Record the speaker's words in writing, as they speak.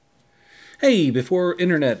Hey, before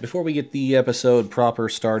we get the episode proper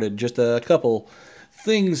started, just a couple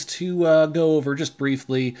things to go over just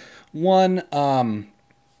briefly. One,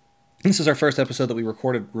 this is our first episode that we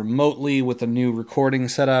recorded remotely with a new recording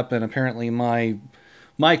setup, and apparently my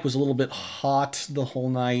mic was a little bit hot the whole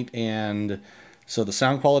night, and so the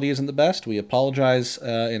sound quality isn't the best. We apologize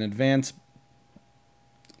in advance.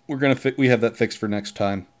 We have that fixed for next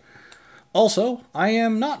time. Also, I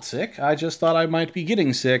am not sick. I just thought I might be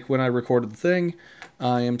getting sick when I recorded the thing.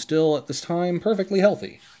 I am still, at this time, perfectly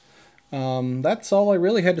healthy. That's all I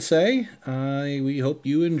really had to say. We hope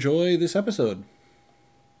you enjoy this episode.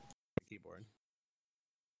 Keyboard.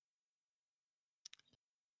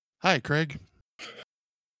 Hi, Craig.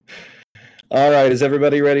 All right, is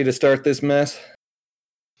everybody ready to start this mess?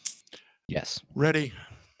 Yes. Ready.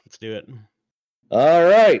 Let's do it. All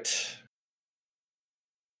right.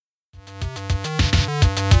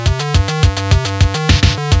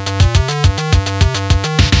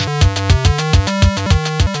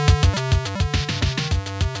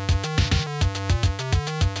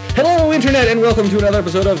 Hello, Internet, and welcome to another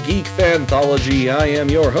episode of Geek Fanthology. I am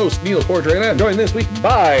your host, Neil Cordray, and I'm joined this week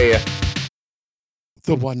by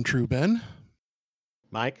The one true Ben.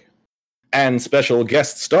 Mike? and special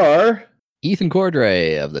guest star Ethan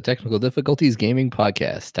Cordray of the Technical Difficulties Gaming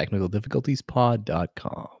Podcast,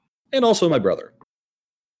 technicaldifficultiespod.com. and also my brother.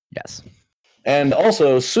 Yes. And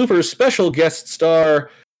also super special guest star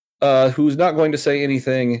who's not going to say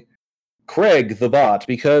anything, Craig the bot,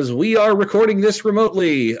 because we are recording this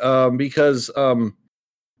remotely because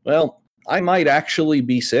well, I might actually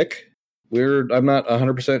be sick. I'm not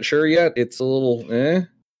 100% sure yet. It's a little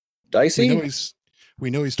dicey. We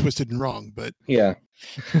know he's twisted and wrong, but Yeah.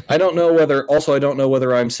 I don't know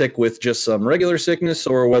whether I'm sick with just some regular sickness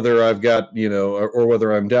or whether I've got, or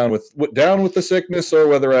whether I'm down with the sickness or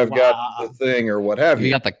whether I've got the thing or what have You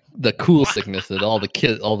you. got the cool sickness that all the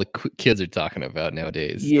kids are talking about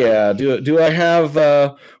nowadays. Yeah, do I have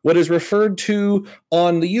what is referred to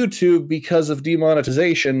on the YouTube because of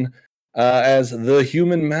demonetization as the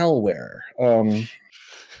human malware?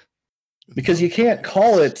 Because you can't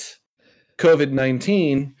call it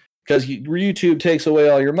COVID-19 because YouTube takes away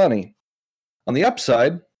all your money. On the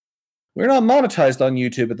upside, we're not monetized on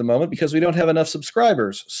YouTube at the moment because we don't have enough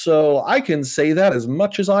subscribers. So I can say that as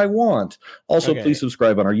much as I want. Also, Okay. Please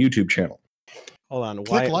subscribe on our YouTube channel. Hold on.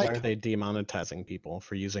 Click Why like. are they demonetizing people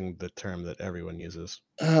for using the term that everyone uses?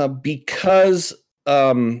 Because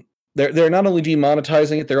they're not only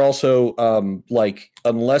demonetizing it, they're also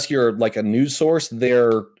unless you're like a news source,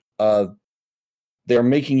 they're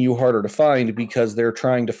making you harder to find because they're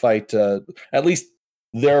trying to fight. At least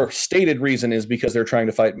their stated reason is because they're trying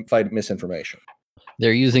to fight misinformation.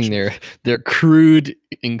 They're using their crude,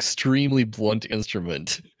 extremely blunt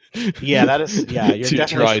instrument. Yeah, that is. Yeah, you're to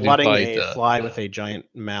definitely try to flooding fight, a fly with a giant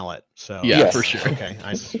mallet. So Yeah, Yes. for sure. Okay,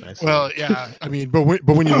 I see. well, yeah. I mean, but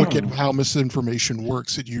when you look at how misinformation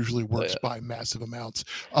works, it usually works by massive amounts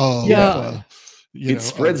of. Yeah. It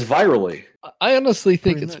spreads virally. I honestly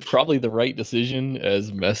think Pretty it's much. probably the right decision,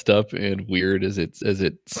 as messed up and weird as it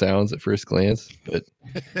sounds at first glance. But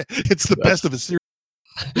It's the best of a series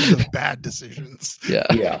of bad decisions. yeah.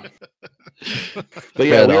 Yeah. But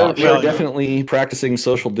yeah, But, we're definitely practicing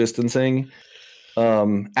social distancing.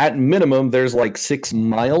 At minimum, there's like 6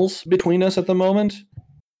 miles between us at the moment,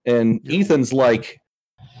 and Yeah. Ethan's like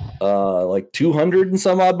 200 and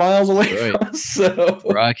some odd miles away Right. from us. So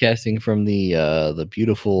Broadcasting from the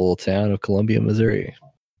beautiful town of Columbia, Missouri.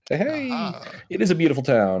 hey, Aha. it is a beautiful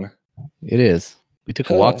town. It is. We took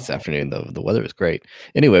a walk this afternoon, though. The weather was great.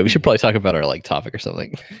 Anyway, we should probably talk about our topic or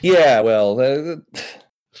something. Yeah, well,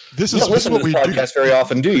 This you is don't listen what to we this do. podcast very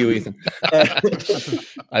often, do you, Ethan?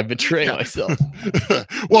 I betray myself.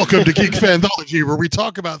 Welcome to Geek Fanthology, where we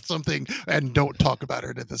talk about something and don't talk about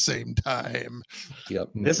it at the same time. Yep.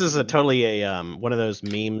 This is a totally a one of those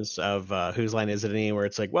memes of Whose Line Is It Anyway, where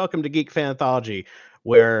it's like, "Welcome to Geek Fanthology,"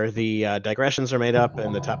 where the digressions are made up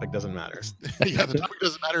and the topic doesn't matter. Yeah, the topic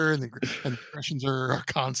doesn't matter, and the questions are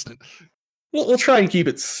constant. We'll try and keep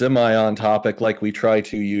it semi on topic like we try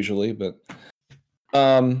to usually, but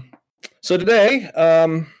so today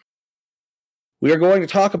we are going to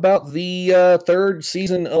talk about the third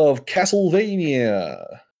season of Castlevania,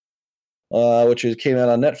 which came out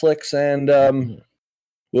on Netflix, and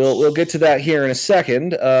we'll get to that here in a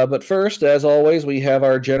second. But first, as always, we have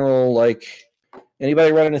our general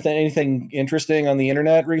anybody run into anything interesting on the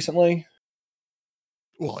internet recently?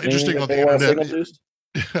 Well, interesting on the Anything they wanna internet. Signal Boost?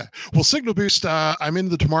 Well, Signal Boost. I'm in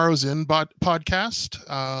the Tomorrow's In podcast.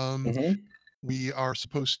 Mhm. We are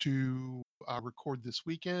supposed to record this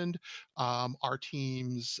weekend. Our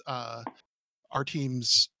team's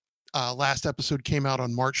Last episode came out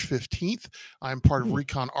on March 15th. I'm part of Hmm.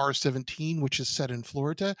 Recon R17, which is set in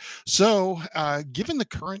Florida. So, given the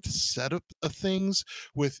current setup of things,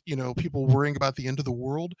 with people worrying about the end of the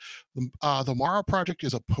world, the Mara Project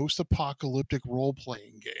is a post-apocalyptic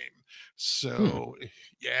role-playing game. So,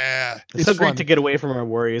 yeah, It's so great fun. to get away from our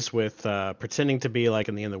worries with pretending to be like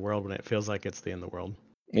in the end of the world when it feels like it's the end of the world.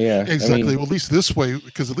 Yeah, Exactly. I mean, Well, at least this way,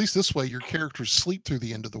 because at least this way, your characters sleep through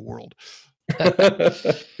the end of the world.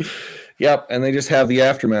 yep, and they just have the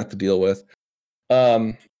aftermath to deal with.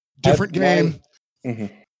 Different game.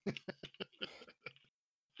 Mhm.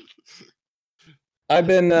 I've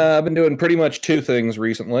been doing pretty much two things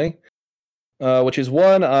recently, which is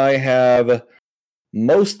one, I have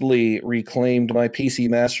mostly reclaimed my PC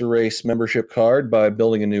Master Race membership card by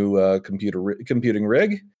building a new computing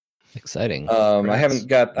rig. Exciting. I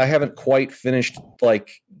haven't quite finished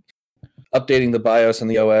like updating the BIOS and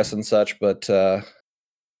the OS and such, but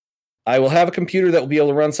I will have a computer that will be able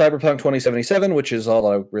to run Cyberpunk 2077, which is all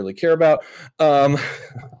I really care about. And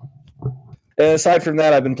aside from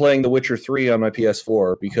that, I've been playing The Witcher 3 on my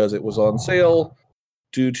PS4 because it was on sale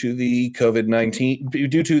due to the COVID-19,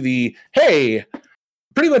 due to the, hey,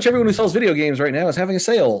 pretty much everyone who sells video games right now is having a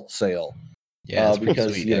sale. Yeah, it's pretty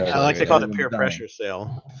because, sweet, you know, I like to call it a everyone's peer dying. pressure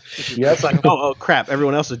sale. Yep. It's like, oh crap,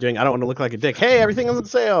 everyone else is doing. I don't want to look like a dick. Hey, everything is on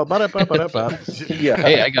sale. Ba-da-ba-ba-da-ba. Yeah.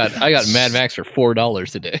 Hey, I got Mad Max for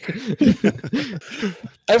 $4 today.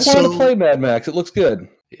 I wanted to play Mad Max. It looks good.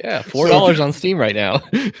 Yeah, $4 on Steam right now.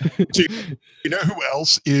 You know who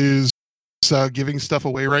else is giving stuff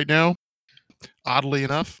away right now? Oddly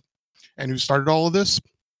enough, and who started all of this?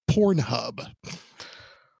 Pornhub.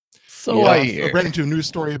 So I hear. read into a news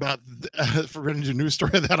story about read into a news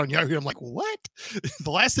story of that on Yahoo. I'm like, what? The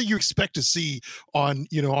last thing you expect to see on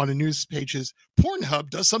on a news page is Pornhub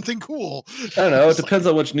does something cool. I don't know. It depends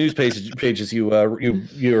on which news pages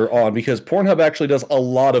you're on, because Pornhub actually does a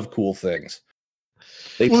lot of cool things.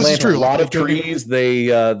 They plant a lot of trees. They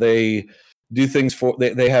do things for.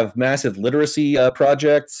 They have massive literacy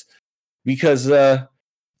projects. Because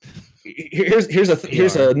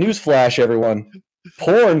here's a news flash, everyone.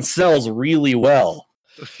 Porn sells really well.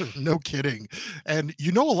 No kidding. And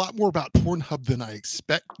you know a lot more about Pornhub than I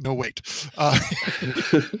expect. No, wait.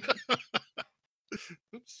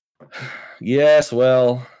 Yes,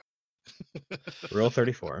 well. Rule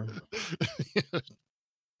 34.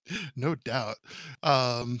 No doubt.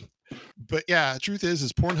 But yeah, truth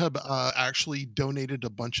is Pornhub actually donated a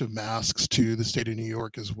bunch of masks to the state of New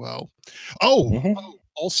York as well.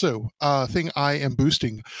 Also, thing I am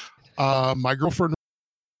boosting. My girlfriend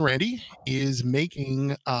Randy is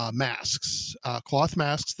making masks, cloth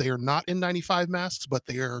masks. They are not N95 masks, but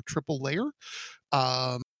they are triple layer.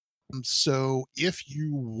 So if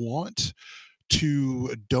you want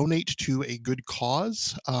to donate to a good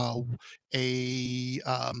cause, a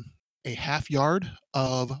half yard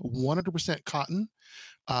of 100% cotton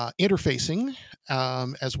interfacing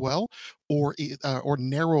as well, or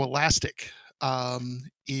narrow elastic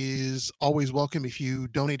is always welcome. If you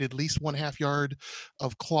donate at least 1/2 yard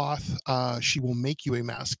of cloth, she will make you a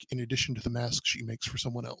mask in addition to the mask she makes for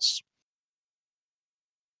someone else.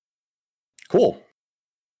 Cool.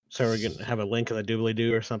 So we're gonna have a link in the doobly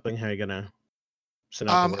doo or something. How are you gonna send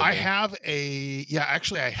out the word I there? have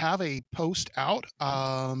I have a post out.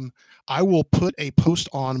 I will put a post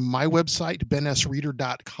on my website,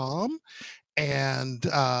 bensreader.com, and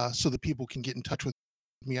so that people can get in touch with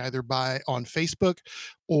me either on Facebook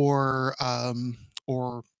or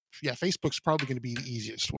Facebook's probably going to be the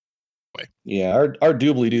easiest way. Yeah, our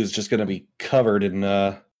doobly doo is just going to be covered in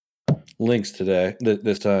links today.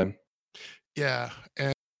 This time. Yeah,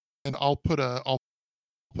 and I'll put a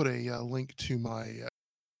link to my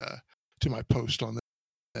post on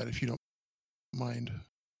that if you don't mind.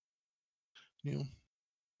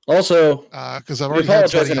 Also, because I've we already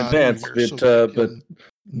apologize in advance,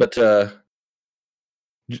 but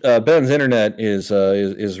Ben's internet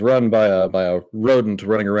is run by a rodent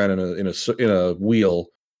running around in a wheel,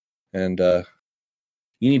 and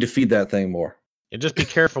you need to feed that thing more. Yeah, just be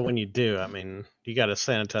careful when you do. I mean, you got to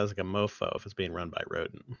sanitize like a mofo if it's being run by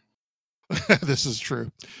rodent. This is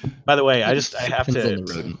true. By the way, I have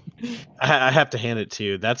to hand it to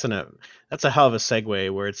you. That's a hell of a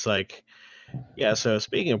segue where it's like, yeah. So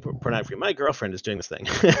speaking of pornography, my girlfriend is doing this thing.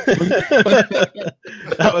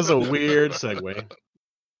 That was a weird segue.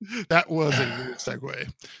 That was a weird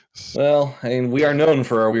segue. Well, I mean, we are known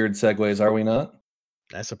for our weird segues, are we not?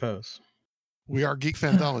 I suppose. We are Geek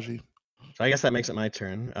Fanthology. So I guess that makes it my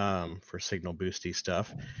turn for signal boosty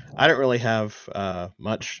stuff. I don't really have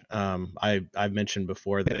much. I've mentioned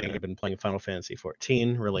before that I've been playing Final Fantasy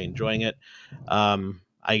XIV, really enjoying it.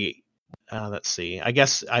 I let's see. I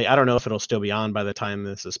guess I don't know if it'll still be on by the time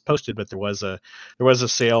this is posted, but there was a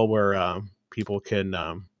sale where people could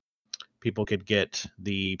get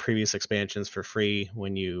the previous expansions for free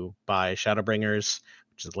when you buy Shadowbringers,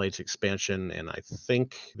 which is the latest expansion, and I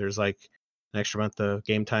think there's like an extra month of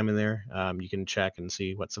game time in there. You can check and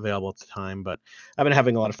see what's available at the time, but I've been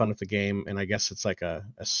having a lot of fun with the game, and I guess it's like a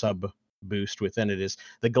sub boost within it is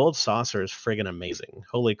the Gold Saucer is friggin' amazing.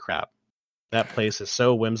 Holy crap. That place is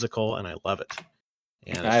so whimsical, and I love it.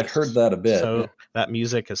 And I've heard that a bit. So that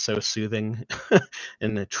music is so soothing.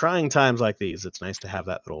 In the trying times like these, it's nice to have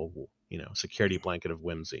that little, security blanket of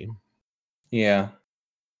whimsy. Yeah.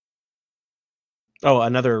 Oh,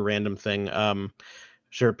 another random thing.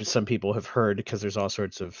 Sure, some people have heard because there's all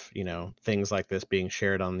sorts of, things like this being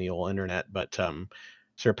shared on the old internet. But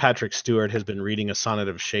Sir Patrick Stewart has been reading a sonnet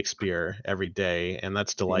of Shakespeare every day, and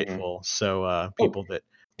that's delightful. Mm-hmm. So people that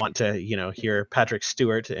want to hear Patrick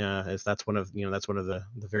Stewart, as that's one of the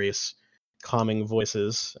various calming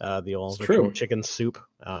voices, the old ritual chicken soup.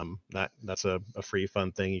 That's a free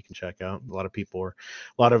fun thing you can check out. A lot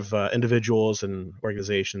of individuals and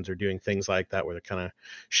organizations are doing things like that where they're kind of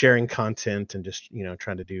sharing content and just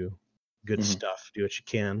trying to do good stuff. Do what you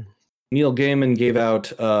can. Neil Gaiman gave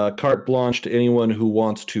out carte blanche to anyone who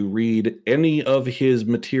wants to read any of his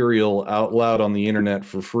material out loud on the internet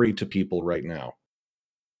for free to people right now.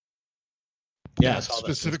 Yeah,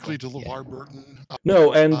 specifically to LeVar Burton.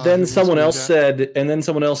 No, and then someone else said,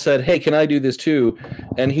 "Hey, can I do this too?"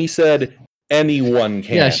 And he said, "Anyone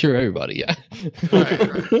can." Yeah, sure, everybody. Yeah.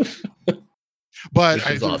 Right. But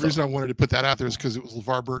the reason I wanted to put that out there is because it was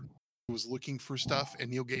LeVar Burton who was looking for stuff, and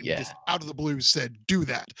Neil Gaiman just out of the blue said, "Do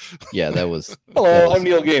that." Yeah, that was. Hello, I'm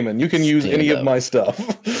Neil Gaiman. You can use any of my stuff.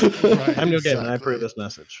 Right, I'm Neil Gaiman. I approve this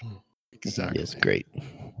message. Exactly. Yes, great.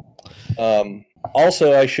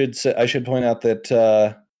 Also, I should point out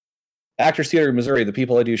that Actors Theater of Missouri, the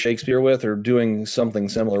people I do Shakespeare with, are doing something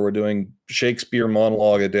similar. We're doing Shakespeare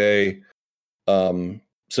monologue a day.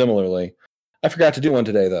 Similarly, I forgot to do one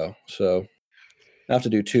today though, so I have to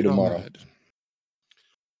do 2 tomorrow.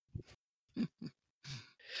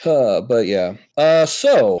 But yeah.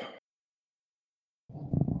 So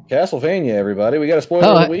Castlevania, everybody. We got a spoiler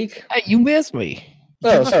of the week. You missed me.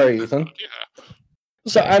 Oh, sorry, Ethan. Yeah.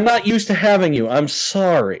 So I'm not used to having you. I'm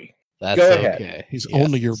sorry. That's Go okay. ahead. He's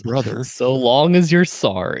only your brother. So long as you're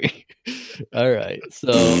sorry. All right.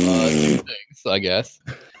 So 2 things, I guess.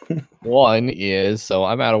 One is, so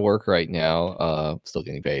I'm out of work right now. Still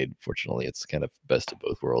getting paid. Fortunately, it's kind of best of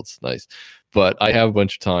both worlds. Nice. But I have a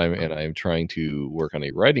bunch of time, and I'm trying to work on a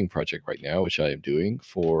writing project right now, which I am doing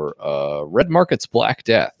for Red Market's Black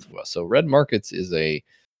Death. So Red Market's is a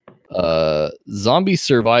zombie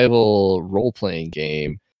survival role-playing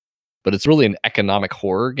game, but it's really an economic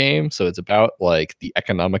horror game. So it's about like the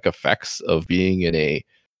economic effects of being in a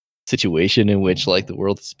situation in which like the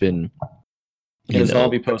world has been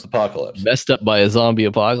zombie post-apocalypse, messed up by a zombie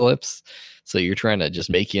apocalypse. So you're trying to just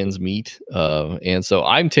make ends meet. And so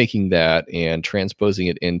I'm taking that and transposing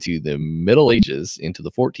it into the Middle Ages, into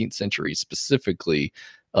the 14th century, specifically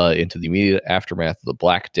into the immediate aftermath of the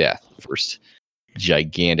Black Death, first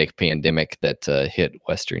gigantic pandemic that hit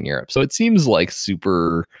Western Europe. So it seems like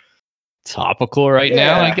super topical right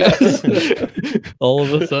now, I guess. All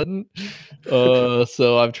of a sudden.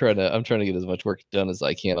 So I'm trying to get as much work done as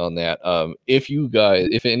I can on that.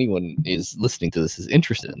 If anyone is listening to this is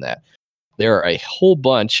interested in that, there are a whole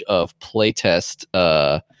bunch of playtest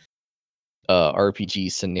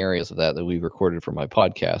RPG scenarios of that we recorded for my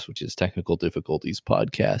podcast, which is Technical Difficulties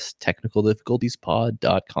Podcast,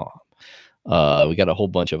 technicaldifficultiespod.com. We got a whole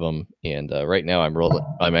bunch of them, and right now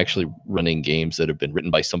I'm actually running games that have been written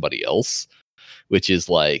by somebody else, which is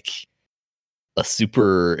like a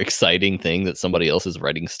super exciting thing that somebody else is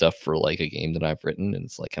writing stuff for like a game that I've written, and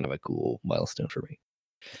it's like kind of a cool milestone for me.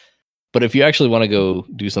 But if you actually want to go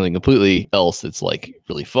do something completely else, it's like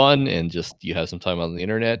really fun and just you have some time on the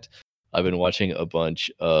internet. I've been watching a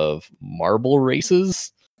bunch of marble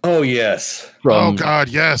races. Oh yes. Oh God,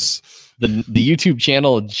 yes. The YouTube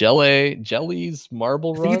channel Jelly's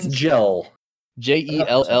Marble Runs. I think it's Gel.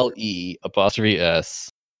 JELLE''S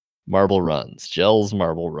Marble Runs. Gel's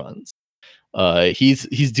Marble Runs.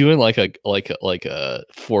 He's doing like a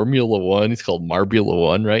Formula One. It's called Marbula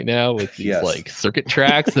One right now with these like circuit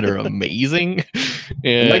tracks that are amazing.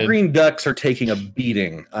 And my green ducks are taking a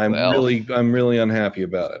beating. I'm really unhappy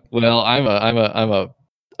about it. Well, I'm a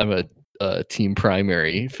Team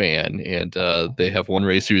Primary fan, and they have one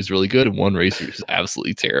racer who's really good and one racer who's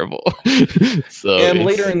absolutely terrible. And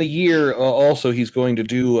later in the year, also he's going to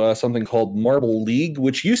do something called Marble League,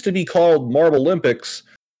 which used to be called Marble Olympics.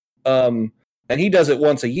 and he does it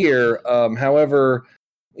once a year. However,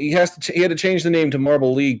 he had to change the name to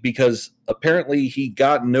Marble League because apparently he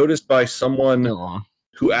got noticed by someone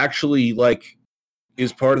who actually like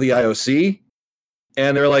is part of the IOC,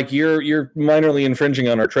 and they're like, "You're minorly infringing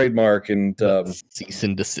on our trademark," and cease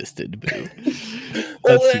and desisted. Boo.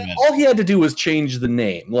 well, all he had to do was change the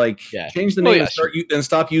name, change the name and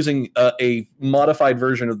stop using a modified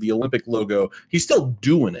version of the Olympic logo. He's still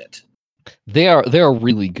doing it. They are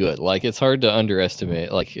really good. Like, it's hard to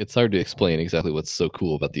underestimate. Like, it's hard to explain exactly what's so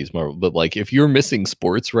cool about these Marvel. But like, if you're missing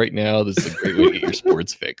sports right now, this is a great way to get your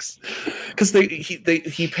sports fix. Because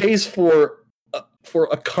he pays for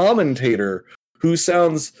a commentator who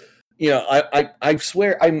sounds, I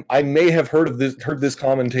swear I may have heard this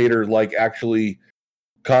commentator like actually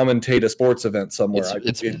commentate a sports event somewhere.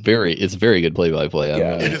 It's very good play-by-play.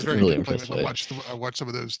 Yeah, it is very really good impressed. I watched some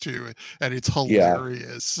of those too, and it's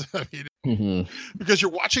hilarious. I mean, because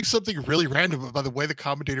you're watching something really random, but by the way the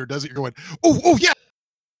commentator does it, you're going, oh yeah,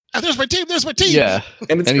 there's my team. Yeah,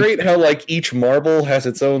 and it's great how like each marble has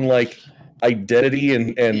its own like identity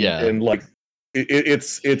and like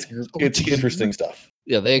it's interesting stuff.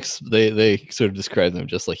 Yeah, they sort of describe them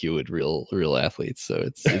just like you would real athletes. So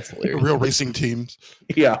it's hilarious. Real racing teams.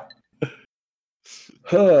 Yeah.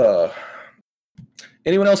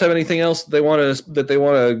 Anyone else have anything else they want to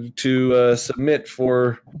submit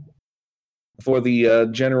for the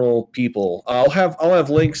general people? I'll have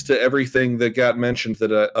links to everything that got mentioned that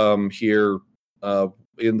here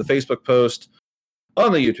in the Facebook post,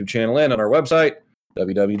 on the YouTube channel, and on our website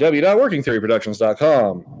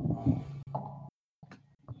www.workingtheoryproductions.com.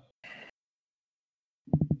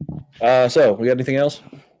 So we got anything else?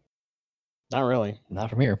 Not really. Not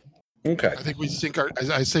from here. Okay. I think we sink our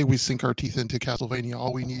teeth into Castlevania.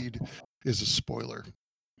 All we need is a spoiler.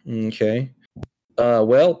 Okay.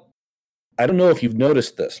 Well, I don't know if you've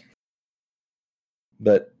noticed this,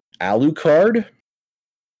 but Alucard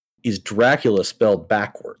is Dracula spelled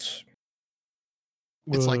backwards.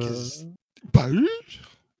 It's like his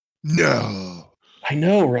No. I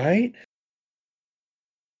know, right?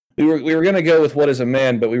 We were gonna go with What Is a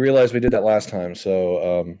Man, but we realized we did that last time.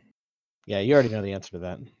 So yeah, you already know the answer to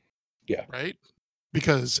that. Yeah. Right?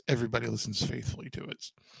 Because everybody listens faithfully to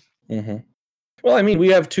it. Mm-hmm. Well, I mean, we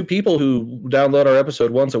have 2 people who download our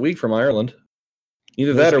episode once a week from Ireland.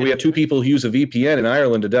 Either that, or we have 2 people who use a VPN in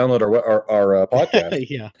Ireland to download our podcast.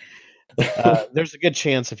 Yeah. There's a good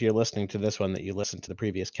chance if you're listening to this one that you listened to the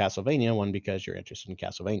previous Castlevania one because you're interested in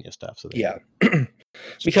Castlevania stuff. So yeah,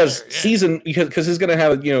 because it's going to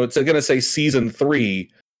have, it's going to say season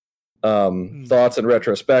 3 thoughts and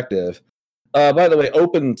retrospective. By the way,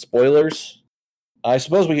 open spoilers. I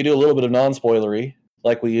suppose we could do a little bit of non-spoilery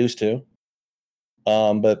like we used to.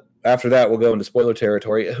 But after that, we'll go into spoiler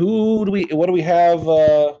territory. What do we have?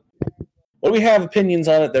 What do we have opinions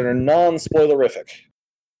on it that are non-spoilerific?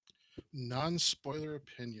 Non-spoiler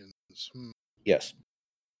opinions. Yes.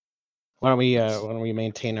 Why don't we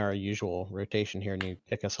maintain our usual rotation here and you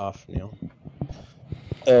kick us off, Neil?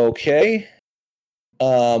 Okay.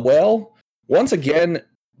 Well, once again,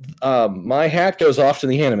 my hat goes off to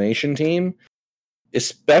the animation team,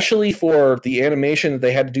 especially for the animation that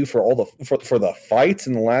they had to do for for the fights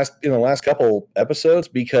in the last couple episodes,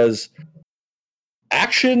 because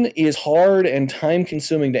action is hard and time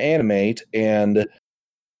consuming to animate, and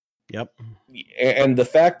yep. And the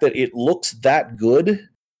fact that it looks that good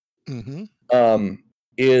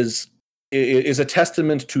is a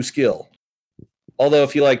testament to skill. Although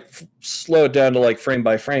if you slow it down to frame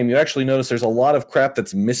by frame, you actually notice there's a lot of crap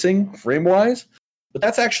that's missing frame wise. But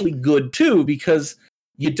that's actually good too, because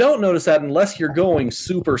you don't notice that unless you're going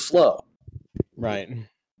super slow. Right.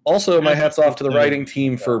 Also, my hat's off to the writing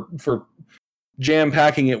team for jam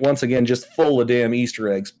packing it once again, just full of damn Easter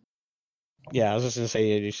eggs. Yeah, I was just gonna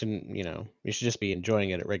say you shouldn't, you should just be enjoying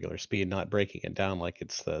it at regular speed, not breaking it down like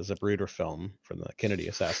it's the Zapruder film from the Kennedy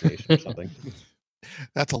assassination or something.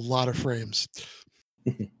 That's a lot of frames.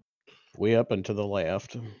 Way up and to the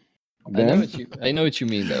left. I know what you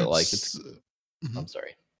mean though. I'm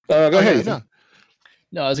sorry. Go ahead.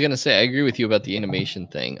 No, I was gonna say I agree with you about the animation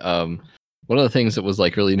thing. One of the things that was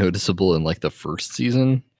really noticeable in the first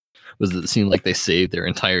season was that it seemed like they saved their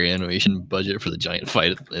entire animation budget for the giant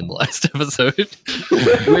fight in the last episode,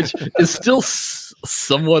 which is still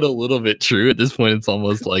somewhat a little bit true at this point. It's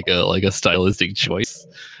almost like a stylistic choice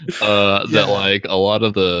that a lot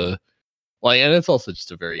of the and it's also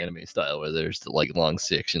just a very anime style where there's long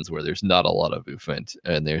sections where there's not a lot of movement,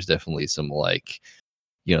 and there's definitely some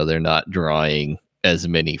they're not drawing as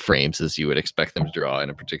many frames as you would expect them to draw in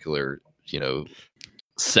a particular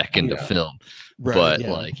second Yeah. of film. Right. But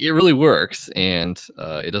Yeah. like it really works, and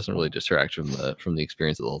it doesn't really distract from the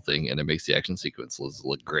experience of the whole thing, and it makes the action sequences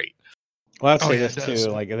look great. Well, I'd Oh, say yeah, this it does.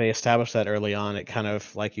 too. Like they established that early on. It kind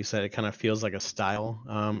of, like you said, it kind of feels like a style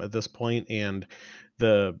at this point, and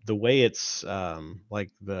the way it's like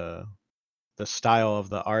the style of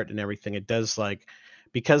the art and everything. It does like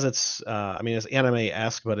because it's I mean it's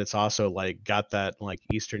anime-esque, but it's also like got that like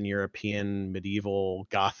Eastern European medieval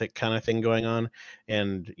Gothic kind of thing going on.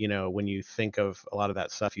 And you know, when you think of a lot of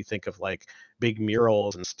that stuff, you think of like big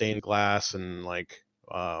murals and stained glass and like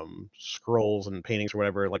scrolls and paintings or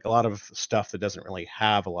whatever, like a lot of stuff that doesn't really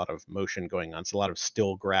have a lot of motion going on. It's a lot of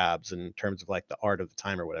still grabs in terms of like the art of the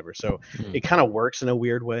time or whatever. So it kind of works in a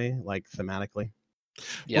weird way, like thematically.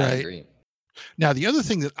 Yeah, I Right. agree. Now, the other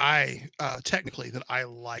thing that I technically that I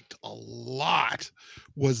liked a lot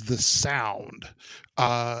was the sound,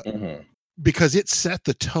 Mhm. because it set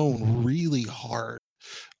the tone really hard.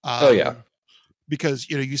 Oh, yeah. Because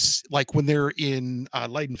like when they're in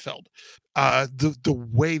Leidenfeld, the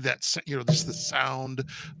way that just the sound,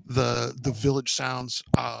 the village sounds,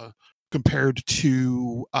 compared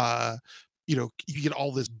to you get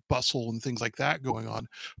all this bustle and things like that going on,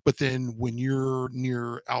 but then when you're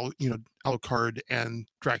near Alucard and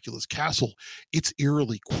Dracula's castle, it's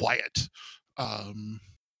eerily quiet,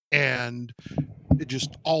 and it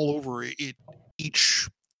just all over it. Each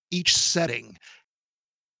setting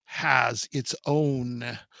has its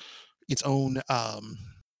own its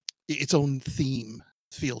own theme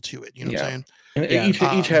feel to it. You know what I'm Yeah. saying? And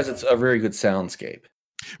Yeah. each has a very good soundscape.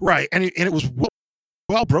 Right. And it was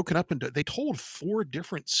well broken up into. They told four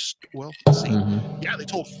different. Well, let's see. Mhm. Yeah, they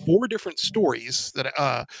told four different stories that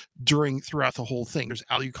throughout the whole thing. There's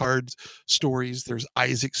Alucard's stories. There's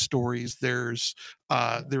Isaac's stories. There's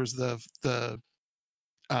the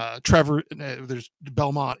Trevor, there's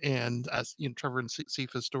Belmont and Trevor and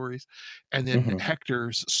Sifa's stories, and then Mhm.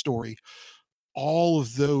 Hector's story. All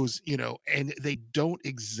of those, and they don't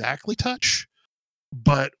exactly touch,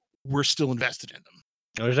 but we're still invested in them.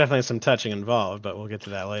 There's definitely some touching involved, but we'll get to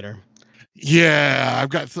that later. Yeah, I've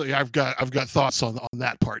got thoughts on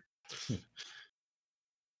that part.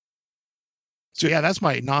 So yeah, that's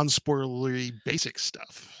my non-spoilery basic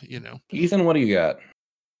stuff. Ethan, what do you got?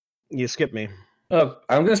 You skipped me. I'm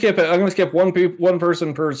gonna skip it. I'm gonna skip one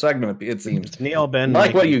person per segment. It seems. It's Neil, Ben, Mike,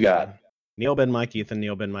 Mike, what do you Ethan. got? Neil, Ben, Mike, Ethan.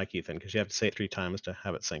 Neil, Ben, Mike, Ethan, because you have to say it 3 times to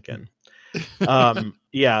have it sink in.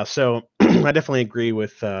 Yeah, so I definitely agree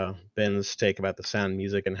with Ben's take about the sound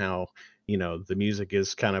music and how the music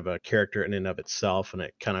is kind of a character in and of itself, and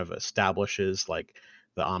it kind of establishes like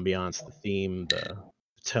the ambiance, the theme, the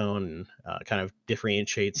tone, kind of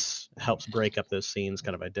differentiates, helps break up those scenes,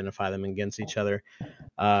 kind of identify them against each other.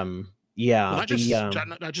 Yeah, Well, not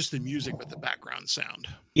the not just the music, but the background sound.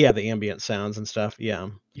 yeah, the ambient sounds and stuff. Yeah.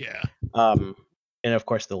 Yeah. And of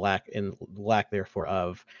course the lack therefore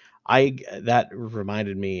of that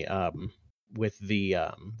reminded me with the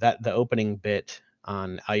the opening bit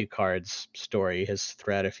on Alucard's story, his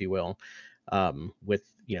thread, if you will, with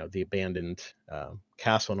the abandoned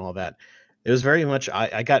castle and all that. It was very much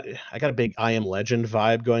I got a big I Am Legend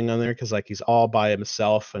vibe going on there, because like he's all by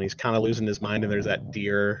himself and he's kind of losing his mind, and there's that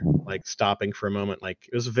deer like stopping for a moment. Like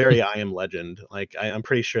it was very I Am Legend. Like I'm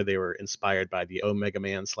pretty sure they were inspired by the Omega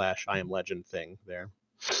Man / I Am Legend thing there.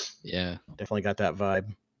 Yeah. Definitely got that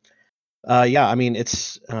vibe. Yeah, I mean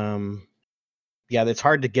it's yeah, it's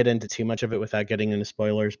hard to get into too much of it without getting into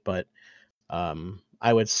spoilers, but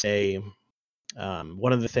I would say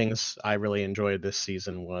one of the things I really enjoyed this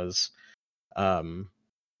season was um,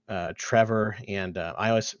 Trevor and I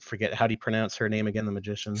always forget, how do you pronounce her name again, the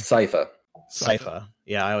magician? Sypha. Sypha.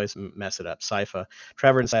 Yeah, I always mess it up. Sypha.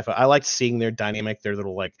 Trevor and Sypha. I liked seeing their dynamic, their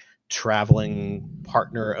little like traveling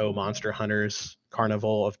partner, monster hunters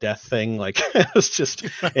carnival of death thing. Like it was just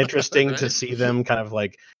interesting to Right. see them kind of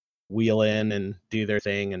like wheel in and do their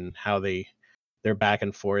thing, and how they're back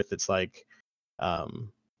and forth. It's like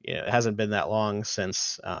it hasn't been that long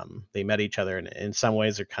since they met each other, and in some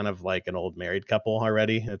ways they're kind of like an old married couple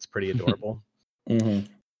already. It's pretty adorable. Mm-hmm.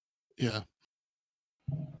 Yeah.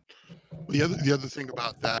 The other thing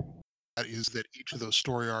about that is that each of those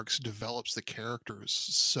story arcs develops the characters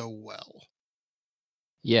so well.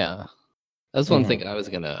 Yeah. That's one Mhm. thing I was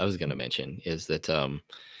gonna mention, is that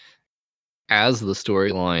as the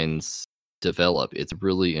storylines develop, it's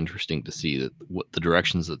really interesting to see that what the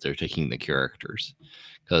directions that they're taking the characters,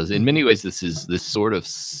 because in many ways this sort of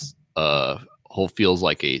whole feels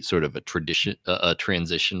like a sort of a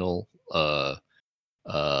transitional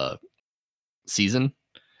season.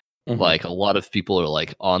 Mhm. Like a lot of people are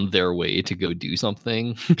like on their way to go do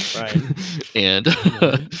something, Right. and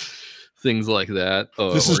Right. things like that,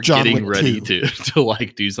 This or is John getting Wick ready 2. to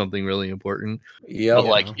like do something really important. Yeah. But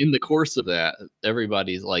like in the course of that,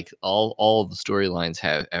 everybody's like all of the storylines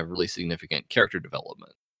have really significant character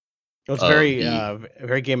development. It's of very the-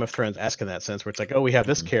 very Game of Thrones-esque in that sense, where it's like, oh, we have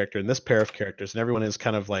this Mhm. character and this pair of characters, and everyone is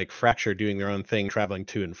kind of like fractured, doing their own thing, traveling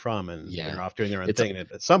to and from, and Yeah. they're off doing their own It's- thing.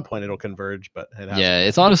 And at some point, it'll converge, but it hasn't. Yeah,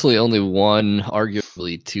 it's honestly only one,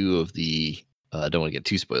 arguably two of the. I don't want to get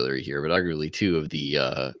too spoilery here, but arguably two of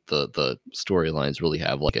the storylines really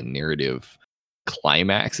have like a narrative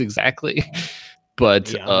climax exactly.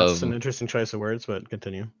 But Yeah, that's an interesting choice of words, but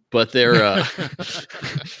continue. but they're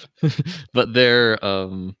but they're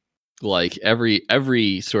like every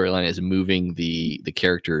storyline is moving the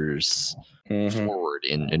characters Mhm. forward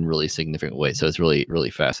in really significant ways. So it's really really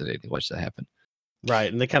fascinating to watch that happen.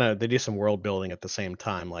 Right, and they do some world building at the same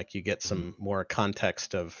time. Like you get some more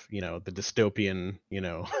context of the dystopian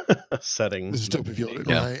setting. This is dope field,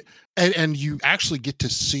 Yeah. right? And you actually get to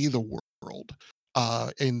see the world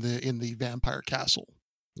in the vampire castle.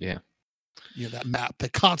 Yeah. That map they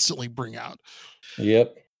constantly bring out.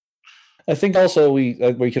 Yep. I think also we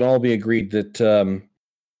can all be agreed that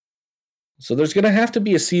so there's going to have to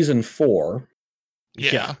be a season 4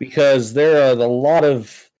 Yeah. because there are a lot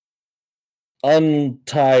of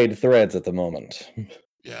untied threads at the moment.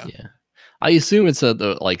 Yeah. Yeah. I assume it's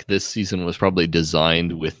like this season was probably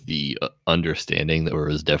designed with the understanding that there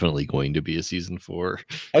was definitely going to be a season 4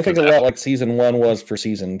 I think a lot like season 1 was for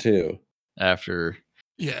season 2. after.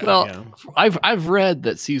 Yeah. Well, Yeah. I've read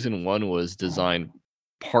that season 1 was designed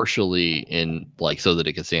partially in like so that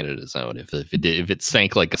it could stand on its own. If it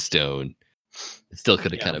sank like a stone, it still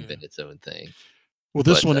could have Yeah. kind of been its own thing. Well,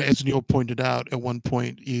 this but, one, uh, as Neil pointed out, at one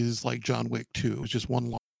point is like John Wick 2. It was just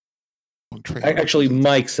one long trailer. Actually,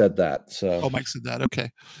 Mike said that. So Oh, Mike said that. Okay.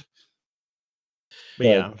 But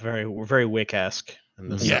yeah, very Wick-esque in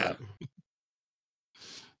this Yeah.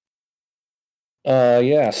 setup.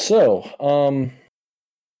 yeah. So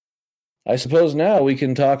I suppose now we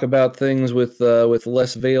can talk about things with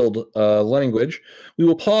less veiled language. We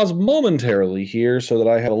will pause momentarily here so that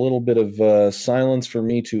I have a little bit of silence for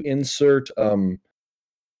me to insert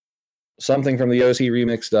something from the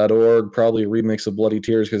OCRemix.org, probably a remix of Bloody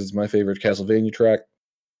Tears because it's my favorite Castlevania track.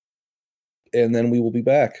 And then we will be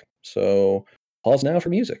back. So pause now for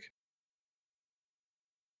music.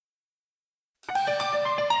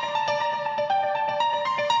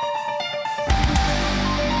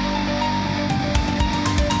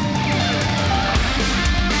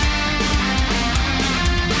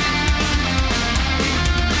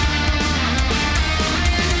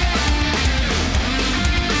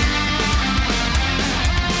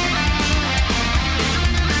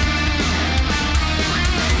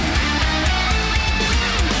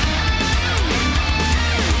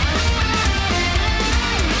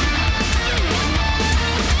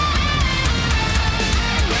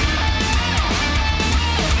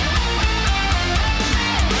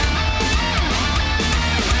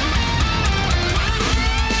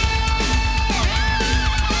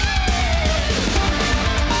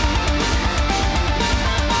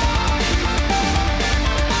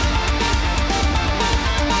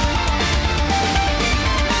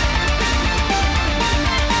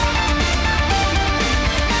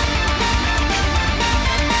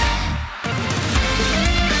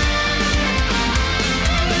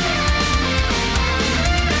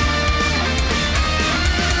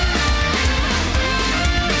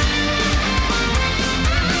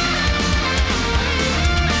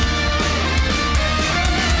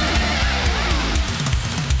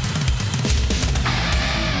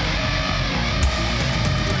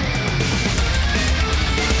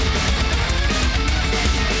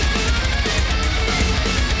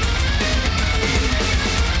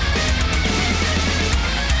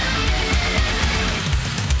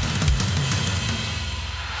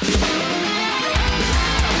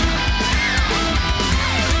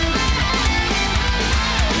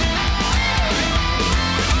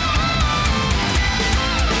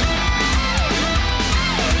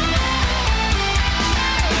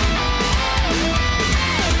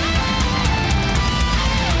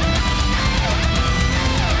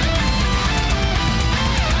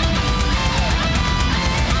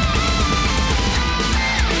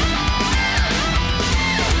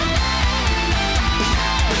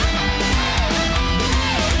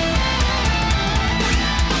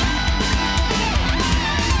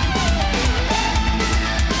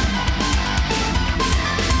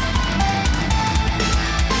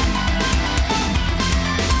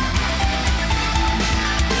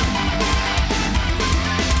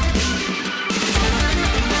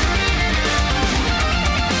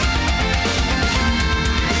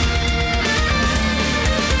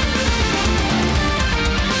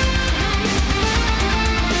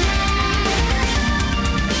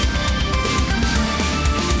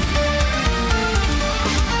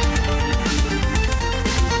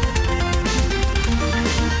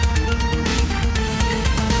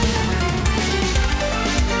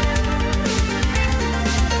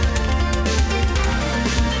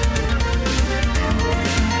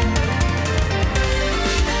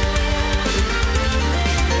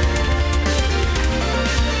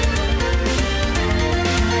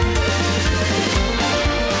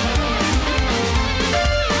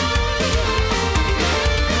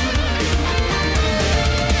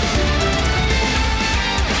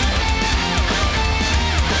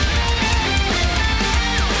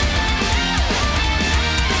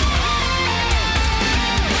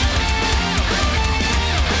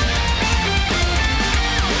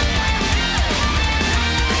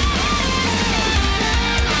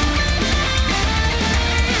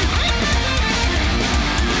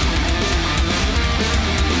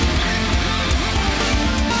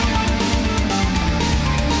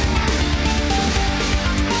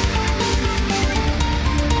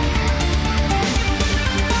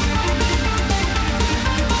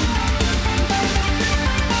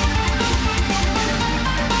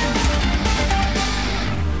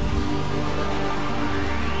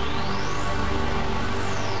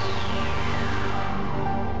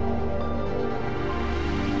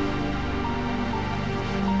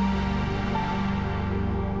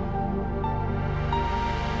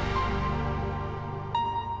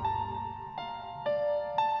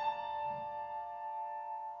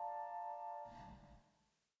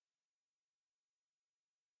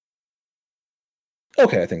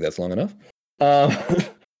 Okay, I think that's long enough. I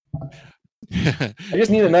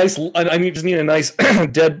just need a nice. Just need a nice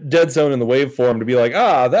dead zone in the waveform to be like,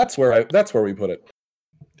 that's where we put it.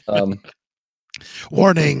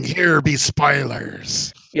 Warning: here be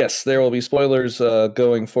spoilers. Yes, there will be spoilers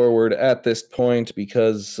going forward at this point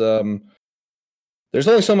because there's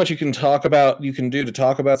only so much you can do to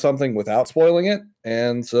talk about something without spoiling it,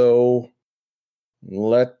 and so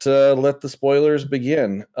let the spoilers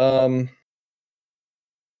begin.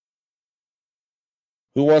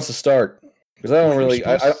 Who wants to start? Because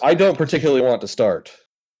I don't particularly want to start.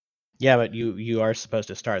 Yeah, but you are supposed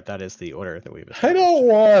to start. That is the order that we've established. I don't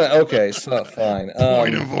want. Okay, so fine.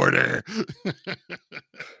 Point of order.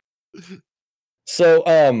 So,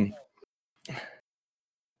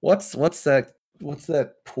 what's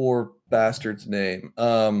that poor bastard's name?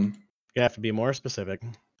 You have to be more specific.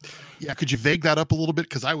 Yeah, could you vague that up a little bit?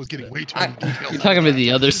 Because I was getting way too many details. You're talking about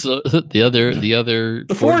the other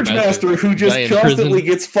the Forge Master who just constantly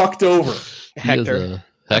gets fucked over. Hector.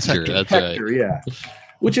 Hector, that's Hector, right. Yeah.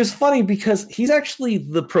 Which is funny because he's actually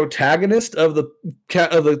the protagonist of the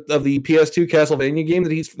PS2 Castlevania game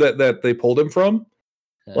that they pulled him from.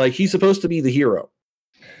 Like, he's supposed to be the hero.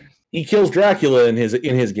 He kills Dracula in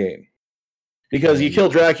his game because he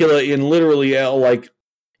killed Dracula in literally like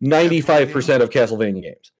 95% of Castlevania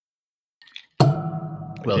games.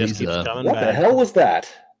 Well, Just keeps coming what back. the hell was that?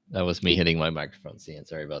 that was me hitting my microphone stand.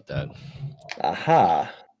 Sorry about that.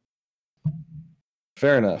 Aha.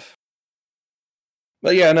 Fair enough.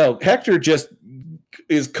 But yeah, no, Hector just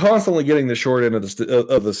is constantly getting the short end of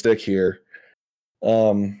the stick here.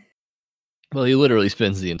 Well, he literally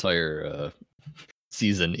spends the entire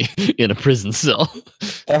season in a prison cell.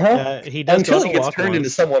 He does until go he on a gets walk turned into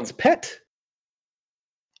once. someone's pet.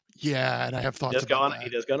 Yeah, and I have thoughts He about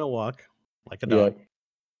that. does go on a walk like a dog. Yeah.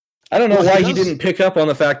 I don't know Well, why he he does- didn't pick up on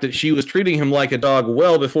the fact that she was treating him like a dog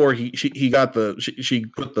well before she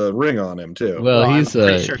put the ring on him too. Well, I'm he's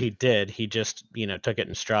pretty sure he did. He just took it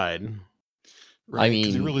in stride. Right, I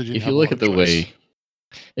 'cause he mean, really didn't if have you a look lot at the of choice.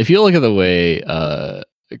 way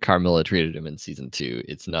Carmilla treated him in season 2,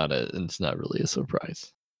 it's not really a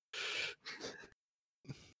surprise.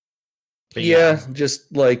 But yeah,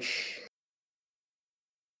 just like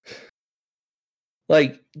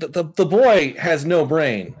the boy has no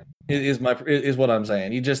brain is what I'm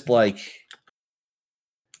saying. He just like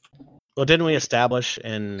Well, didn't we establish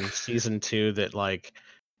in season 2 that like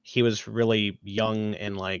he was really young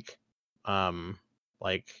and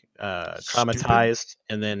traumatized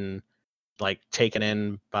and then like taken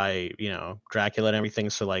in by Dracula and everything,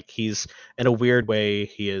 so like he's in a weird way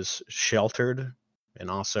he is sheltered and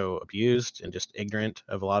also abused and just ignorant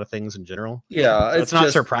of a lot of things in general. yeah, So it's not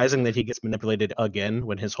just surprising that he gets manipulated again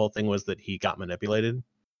when his whole thing was that he got manipulated.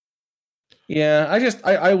 yeah.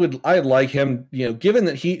 I'd like him, given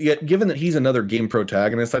that he's another game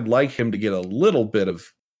protagonist, I'd like him to get a little bit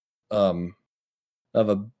of a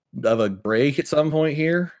break at some point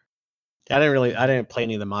here. I didn't play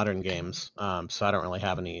any of the modern games, so I don't really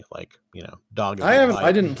have any dog.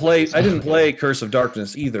 I didn't play Curse of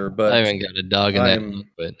Darkness either, but I haven't got a dog in that one,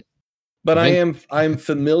 but I'm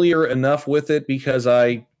familiar enough with it because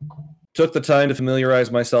I took the time to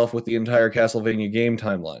familiarize myself with the entire Castlevania game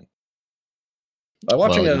timeline by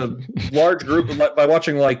watching a large group by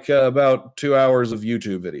watching about 2 hours of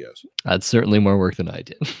YouTube videos. That's certainly more work than I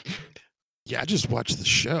did. Yeah, I just watched the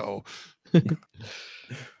show.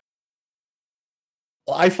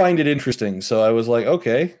 I find it interesting, so I was like,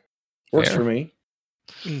 okay, works Fair. for me.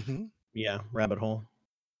 Mm-hmm. Yeah, rabbit hole.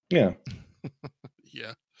 Yeah.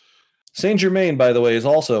 Yeah. Saint Germain, by the way, is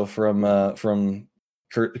also from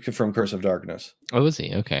Curse of Darkness. Oh, is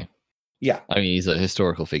he? Okay. Yeah. I mean, he's a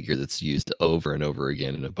historical figure that's used over and over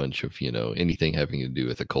again in a bunch of, anything having to do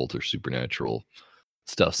with occult or supernatural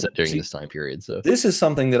stuff set during this time period. So this is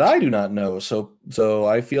something that I do not know. So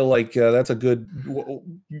I feel like that's a good.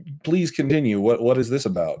 Please continue. What is this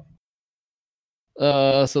about?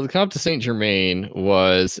 So the Comte de Saint Germain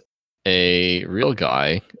was a real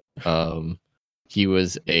guy. He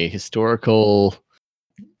was a historical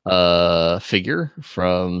figure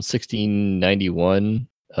from 1691,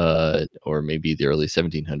 or maybe the early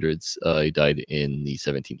 1700s. He died in the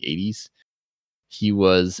 1780s. He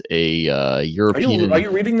was a European. Are you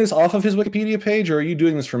reading this off of his Wikipedia page, or are you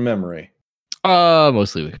doing this from memory?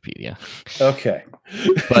 Mostly Wikipedia. Okay,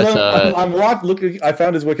 But I'm looking. I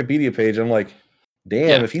found his Wikipedia page. I'm like,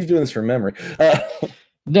 damn, if he's doing this from memory.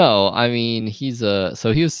 No, I mean he's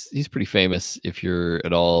pretty famous if you're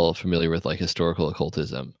at all familiar with like historical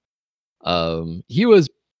occultism. He was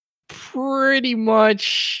pretty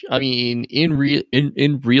much, I mean,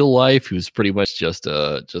 in real life, he was pretty much just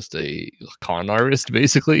a con artist,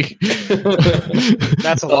 basically.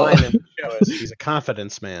 That's a line in the show. Is he's a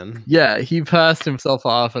confidence man. Yeah, he passed himself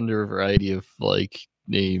off under a variety of like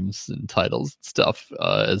names and titles and stuff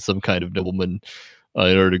as some kind of nobleman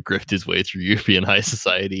in order to grift his way through European high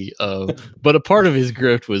society. But a part of his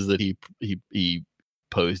grift was that he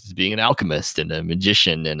posed as being an alchemist and a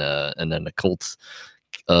magician and an occult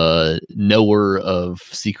knower of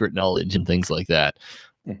secret knowledge and things like that.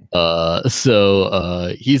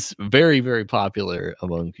 So he's very, very popular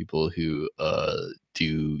among people who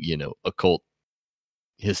do, occult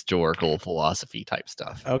historical philosophy type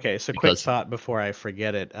stuff. Okay, so quick thought before I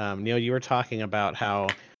forget it. Neil, you were talking about how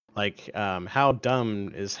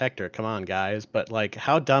dumb is Hector? Come on, guys. But like,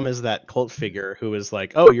 how dumb is that cult figure who is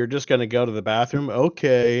like, oh, you're just gonna go to the bathroom?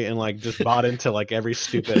 Okay. And like just bought into like every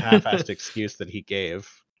stupid half-assed excuse that he gave.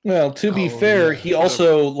 Well, to be fair, he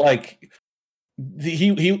also like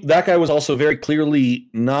that guy was also very clearly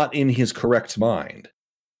not in his correct mind.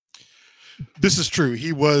 This is true.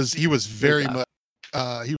 He was very much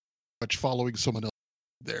following someone else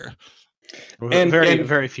there. And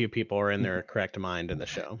very few people are in their correct mind in the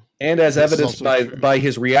show. And as evidenced by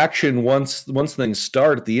his reaction once things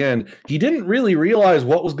start at the end, he didn't really realize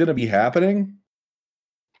what was going to be happening.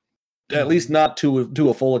 At least not to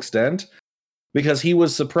a full extent, because he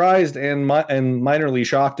was surprised and minorly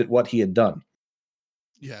shocked at what he had done.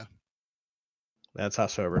 Yeah, that's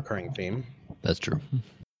also a recurring theme. That's true.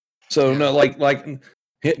 So no, like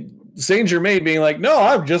Saint Germain being like, no,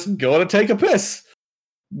 I'm just going to take a piss.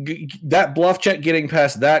 That bluff check getting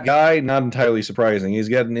past that guy, not entirely surprising. He's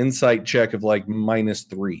got an insight check of like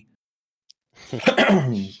 -3.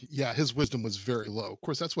 Yeah, his wisdom was very low. Of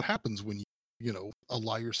course, that's what happens when you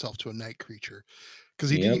ally yourself to a night creature,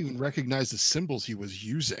 because he didn't even recognize the symbols he was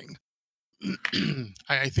using.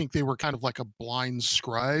 I think they were kind of like a blind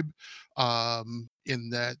scribe, in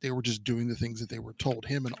that they were just doing the things that they were told,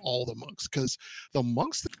 him and all the monks, because the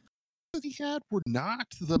monks that he had were not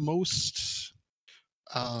the most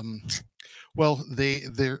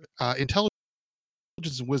their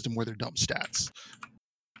intelligence and wisdom were their dump stats.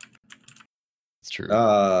 It's true.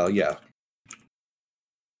 Yeah.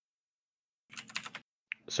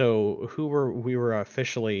 So we were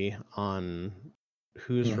officially on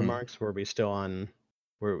whose remarks? Were we still on?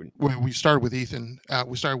 We started with Ethan.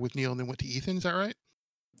 We started with Neil and then went to Ethan. Is that right?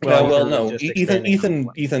 Well, no.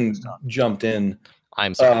 Ethan jumped in.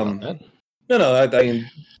 I'm sorry about that. No. I mean,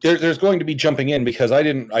 there's going to be jumping in because I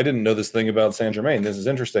didn't know this thing about Saint Germain. This is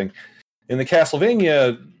interesting. In the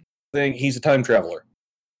Castlevania thing, he's a time traveler.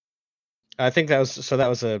 I think that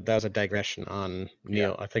was a digression on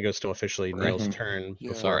Neil. Yeah. I think it was still officially Neil's turn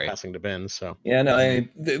before passing to Ben. So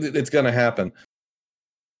it's going to happen.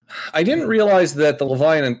 I didn't realize that the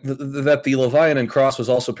Leviathan cross was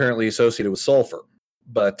also apparently associated with sulfur,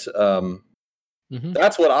 but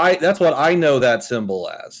that's what I know that symbol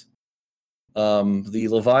as. The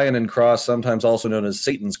Leviathan cross, sometimes also known as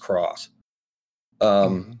Satan's cross,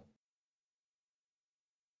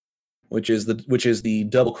 which is the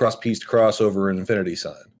double cross-pieced crossover in Infinity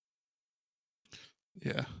Sign.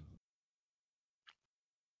 Yeah.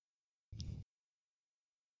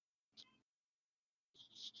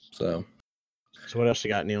 So what else you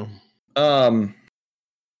got, Neil? I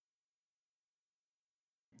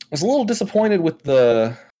was a little disappointed with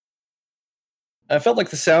I felt like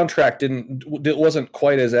the soundtrack wasn't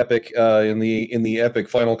quite as epic in the epic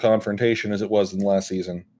final confrontation as it was in the last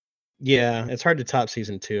season. Yeah, it's hard to top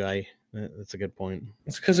season 2. That's a good point.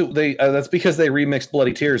 It's because that's because they remixed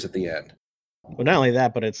Bloody Tears at the end. Well, not only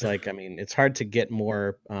that, but it's like, I mean, it's hard to get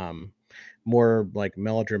more like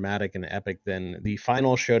melodramatic and epic than the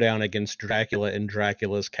final showdown against Dracula in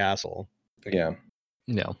Dracula's castle. Yeah.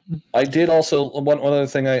 No. I did also one other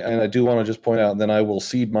thing I do want to just point out, and then I will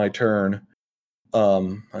cede my turn. I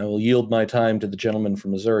will yield my time to the gentleman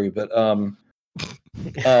from Missouri, but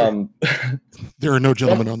there are no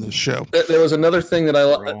gentlemen on this show. There was another thing that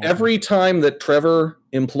every time that Trevor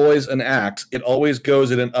employs an axe, it always goes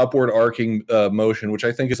in an upward arcing motion, which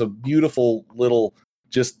I think is a beautiful little,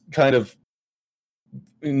 just kind of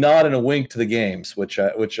nod and a wink to the games, which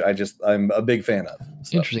I'm a big fan of.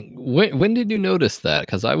 So. Interesting. When did you notice that?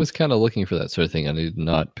 Because I was kind of looking for that sort of thing. I did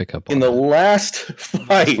not pick up on in the last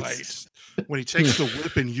fight. When he takes the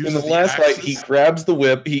whip and uses in the last fight, he grabs the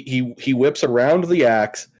whip, he whips around the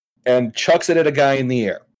axe and chucks it at a guy in the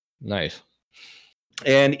air. Nice.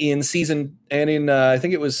 And I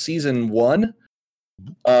think it was season 1,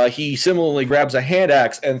 he similarly grabs a hand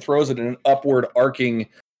axe and throws it in an upward arcing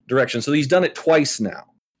direction. So he's done it twice now.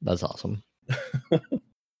 That's awesome.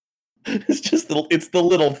 It's the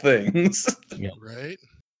little things. Right.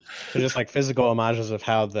 They're just like physical homages of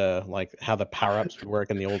how the power-ups would work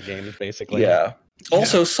in the old games, basically. Yeah.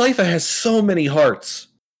 Also, Sypha has so many hearts.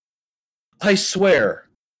 I swear.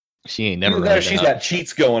 She ain't never Either that run or she's out. got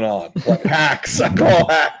cheats going on. Like hacks. I call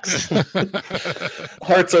hacks.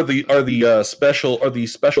 Hearts are the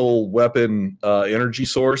special weapon energy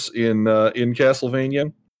source in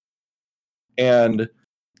Castlevania. And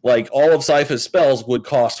like all of Sypha's spells would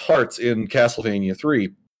cost hearts in Castlevania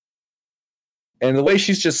 3. And the way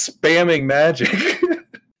she's just spamming magic.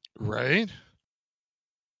 Right.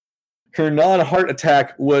 Her non-heart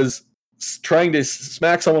attack was trying to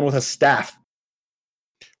smack someone with a staff.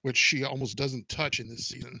 Which she almost doesn't touch in this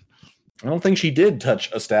season. I don't think she did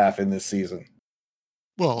touch a staff in this season.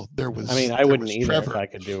 Well, there was. I mean, I there wouldn't was either Trevor. if I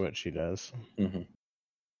could do what she does. Mm-hmm.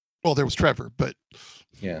 Well, there was Trevor, but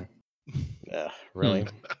Yeah. Really?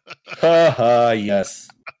 Haha, yes.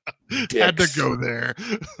 had to Dicks. go there.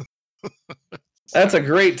 That's a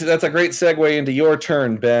great segue into your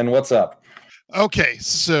turn, Ben. What's up? Okay,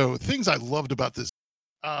 so things I loved about this,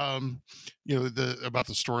 about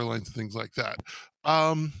the storylines and things like that.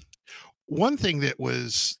 One thing that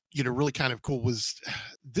was, really kind of cool was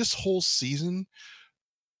this whole season,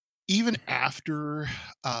 even after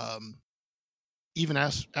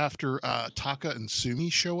Taka and Sumi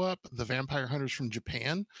show up, the vampire hunters from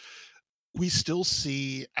Japan, we still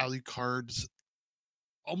see Alucard's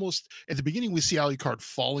almost at the beginning. We see Alucard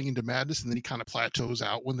falling into madness, and then he kind of plateaus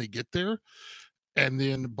out when they get there. And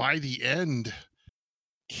then by the end,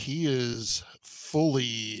 he is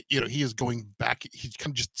fully, he is going back. He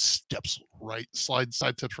kind of just steps right, side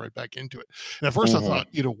steps right back into it. And at first I thought,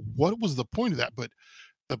 what was the point of that? But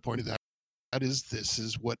the point of that is this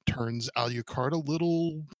is what turns Alucard a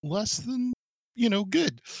little less than,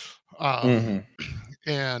 good.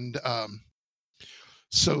 And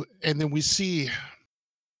so, and then we see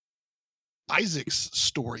Isaac's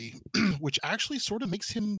story, which actually sort of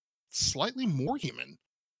makes him slightly more human.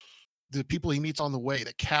 The people he meets on the way,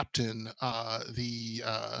 the captain,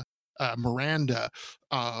 Miranda,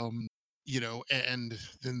 and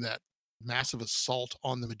then that massive assault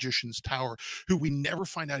on the magician's tower, who we never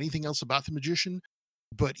find out anything else about the magician,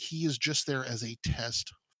 but he is just there as a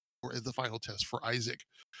test, or as the final test for Isaac.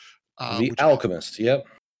 The alchemist, yep.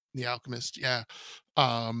 The alchemist, yeah.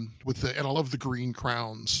 And I love the green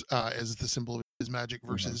crowns as the symbol of his magic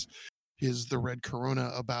versus the red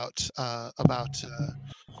corona about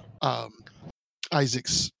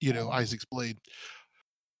Isaac's blade.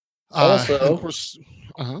 Also, of course,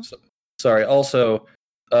 sorry. Also,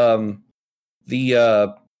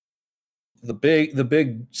 the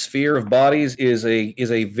big sphere of bodies is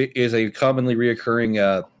a commonly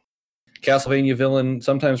reoccurring Castlevania villain,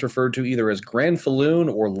 sometimes referred to either as Grand Falloon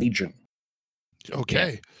or Legion.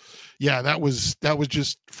 Okay. Yeah, that was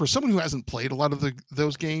just for someone who hasn't played a lot of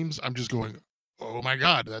those games. I'm just going, oh my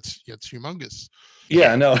god, that's humongous.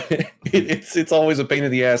 Yeah, no, it's always a pain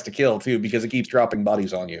in the ass to kill too because it keeps dropping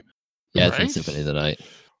bodies on you. Yeah, it's in Symphony of the Night.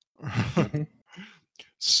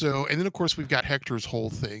 So, and then of course we've got Hector's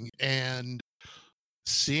whole thing, and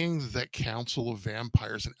seeing that Council of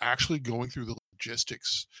Vampires and actually going through the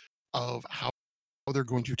logistics of how they're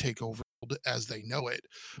going to take over as they know it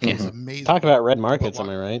is amazing. Talk about red markets, am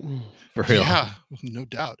I right? For real. Yeah, no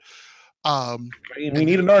doubt. We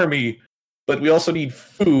need an army, but we also need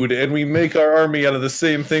food, and we make our army out of the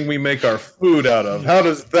same thing we make our food out of. How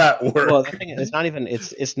does that work? Well, the thing is,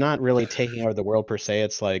 it's not really taking over the world per se.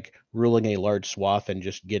 It's like ruling a large swath and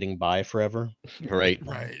just getting by forever. Right,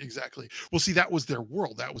 exactly. Well, see, that was their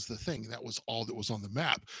world. That was the thing. That was all that was on the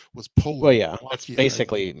map was Poland. Well, yeah, that's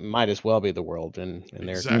basically might as well be the world in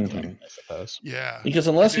their time, I suppose. Yeah, because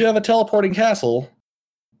unless you have a teleporting castle,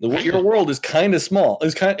 your world is kind of small.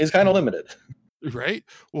 Is kind of limited. Right.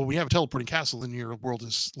 Well, we have a teleporting castle, and your world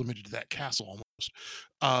is limited to that castle almost.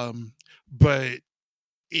 But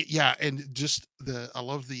and just I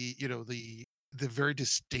love the very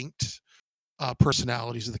distinct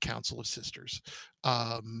personalities of the Council of Sisters.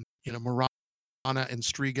 Marana and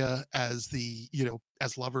Striga as the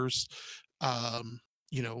as lovers.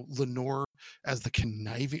 Lenore as the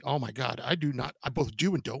conniving. Oh my God, I both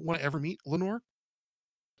do and don't want to ever meet Lenore.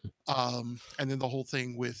 And then the whole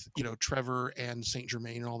thing with Trevor and Saint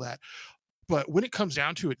Germain and all that. But when it comes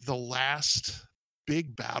down to it, the last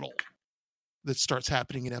big battle that starts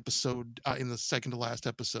happening in the second to last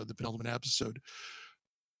episode, the penultimate episode,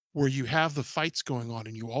 where you have the fights going on,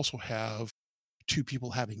 and you also have two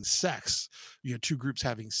people having sex, two groups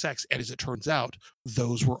having sex, and as it turns out,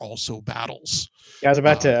 those were also battles. Yeah, I was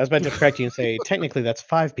about to correct you and say technically that's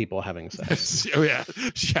 5 people having sex. Oh yeah,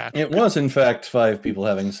 yeah. It was in fact 5 people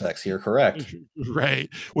having sex. You're correct. Right.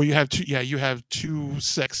 Well, you have two. Yeah, you have 2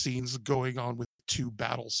 sex scenes going on with 2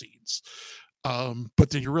 battle scenes. But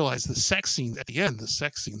then you realize the sex scenes at the end, the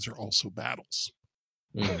sex scenes are also battles.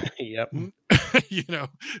 Yep.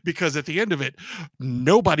 Because at the end of it,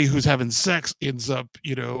 nobody who's having sex ends up,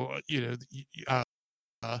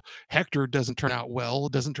 Hector doesn't turn out well.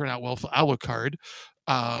 It doesn't turn out well for Alucard.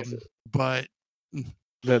 But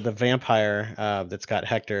the vampire that's got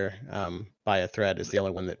Hector by a thread is the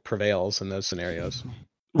only one that prevails in those scenarios.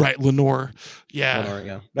 Right, Lenore. Yeah. Lenore,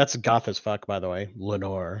 yeah. That's goth as fuck, by the way.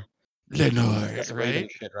 Lenore. That's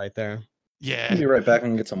Right? shit right there. Yeah. I'll be right back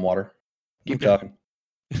and get some water. Keep talking.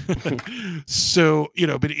 So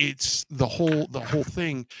but it's the whole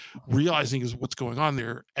thing, realizing is what's going on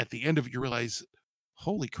there. At the end of it, you realize,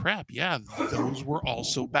 holy crap, yeah, those were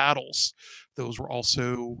also battles. Those were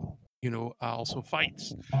also also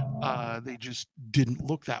fights. They just didn't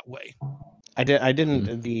look that way. I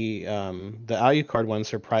didn't the Alucard one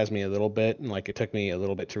surprised me a little bit, and like it took me a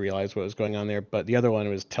little bit to realize what was going on there, but the other one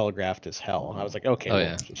was telegraphed as hell. I was like,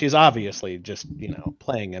 okay, she's obviously just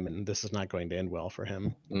playing him, and this is not going to end well for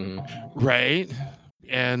him. Right.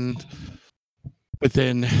 But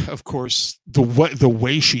then of course the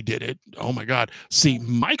way she did it, oh my god. See,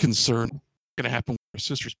 my concern is going to happen when her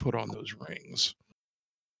sisters put on those rings.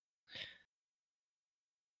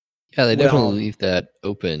 Yeah, they definitely leave that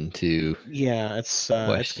open to. Yeah, it's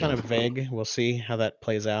kind of vague. We'll see how that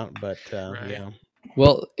plays out, but Right. yeah.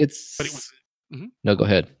 Well, it's. But it was. No, go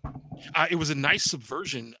ahead. It was a nice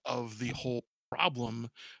subversion of the whole problem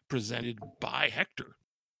presented by Hector,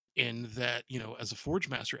 in that as a Forge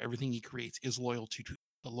Master, everything he creates is loyal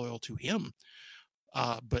to him.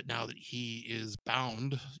 But now that he is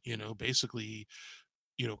bound, basically,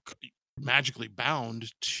 magically bound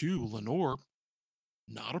to Lenore,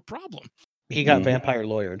 not a problem. He got vampire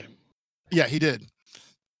lawyered. Yeah, he did.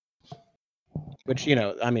 Which,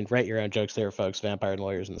 write your own jokes there, folks. Vampire and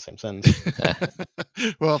lawyers in the same sentence.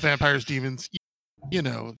 Well, vampires, demons,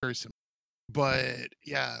 very similar. But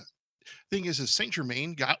yeah, thing is Saint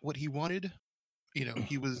Germain got what he wanted.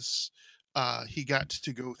 He was he got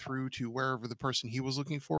to go through to wherever the person he was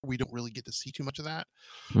looking for. We don't really get to see too much of that.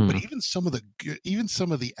 But even some of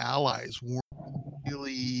the allies weren't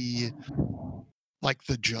really like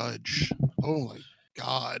the judge. Oh my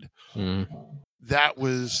god. That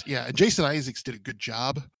was, and Jason Isaacs did a good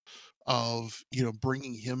job of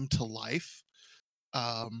bringing him to life.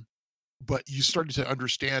 But you started to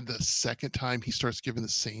understand the second time he starts giving the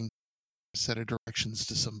same set of directions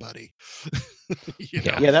to somebody.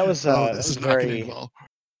 Yeah, that was this is not going well.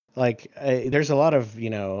 Like there's a lot of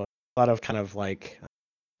kind of like,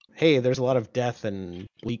 hey, there's a lot of death and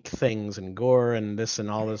bleak things and gore and this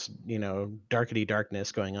and all this, darkety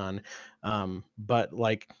darkness going on. But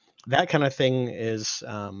like that kind of thing is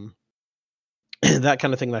that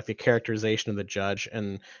kind of thing, like the characterization of the judge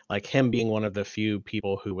and like him being one of the few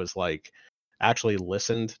people who was like actually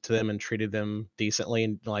listened to them and treated them decently,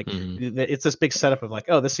 and like it's this big setup of like,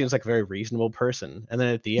 oh, this seems like a very reasonable person, and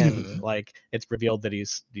then at the end like it's revealed that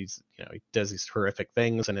he's he does these horrific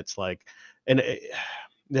things, and it's like, and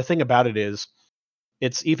the thing about it is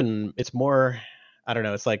it's more, I don't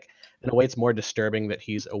know, it's like in a way it's more disturbing that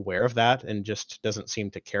he's aware of that and just doesn't seem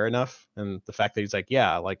to care enough, and the fact that he's like,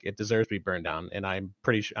 yeah, like it deserves to be burned down, and I'm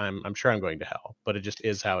sure I'm going to hell, but it just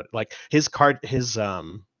is how it, like his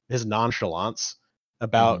nonchalance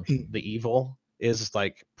about the evil is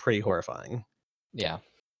like pretty horrifying. Yeah.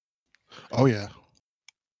 Oh yeah.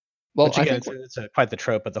 Well, which again, it's quite the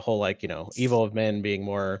trope, but the whole like evil of men being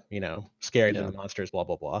more scary than the monsters, blah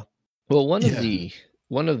blah blah. Well, one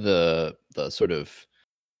of the sort of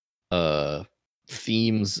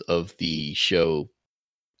themes of the show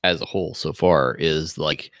as a whole so far is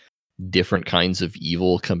like different kinds of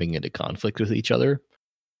evil coming into conflict with each other.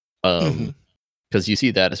 Because you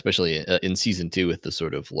see that especially in season 2 with the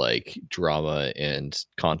sort of like drama and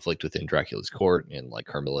conflict within Dracula's court, and like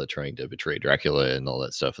Carmilla trying to betray Dracula and all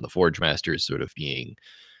that stuff, and the Forge Masters sort of being,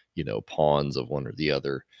 pawns of one or the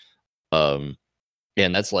other. And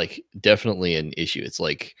that's like definitely an issue. It's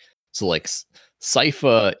like, so like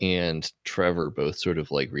Sypha and Trevor both sort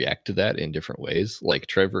of like react to that in different ways. Like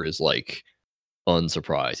Trevor is like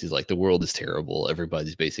unsurprised. He's like, the world is terrible,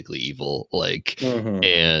 everybody's basically evil, like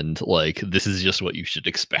and like this is just what you should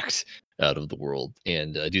expect out of the world,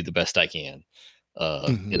 and do the best I can.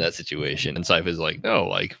 in that situation. And Sypha's like, no,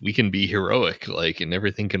 like we can be heroic, like, and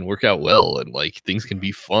everything can work out well, and like things can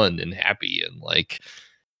be fun and happy, and like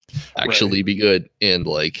actually be good. And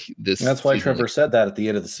like this, And that's why season, Trevor said that at the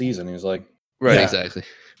end of the season. He was like, right, Yeah. exactly.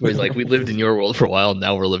 Where he's like, we lived in your world for a while,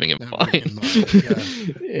 now we're living in Now we're living mine. in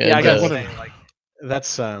mine, Yeah, I And, gotta one say, like,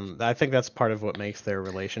 that's I think that's part of what makes their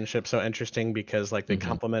relationship so interesting, because like they Mhm.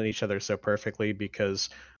 complement each other so perfectly, because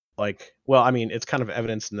like, well, I mean, it's kind of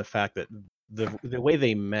evidenced in the fact that the way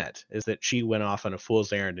they met is that she went off on a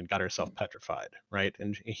fool's errand and got herself petrified, right?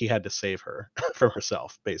 And he had to save her from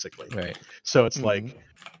herself, basically. right. So it's Mhm. like,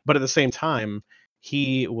 but at the same time,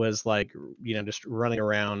 he was like, just running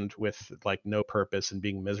around with like no purpose and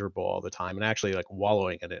being miserable all the time, and actually like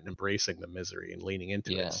wallowing in it and embracing the misery and leaning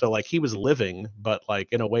into Yeah. it. So like he was living, but like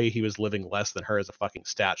in a way he was living less than her as a fucking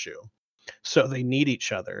statue. So they need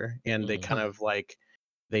each other, and they Mhm. kind of like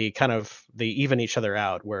they even each other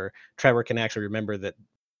out, where Trevor can actually remember that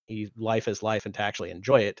life is life, and to actually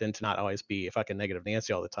enjoy it, and to not always be a fucking negative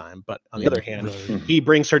Nancy all the time. But on the other hand, Right. he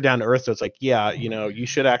brings her down to earth, so it's like, yeah, you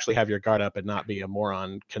should actually have your guard up and not be a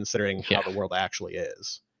moron, considering how Yeah. the world actually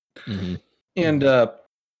is. Mhm. and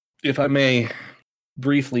if I may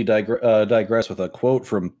briefly digress with a quote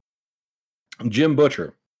from Jim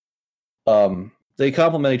Butcher. They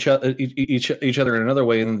complement each other in another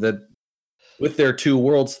way, in that with their two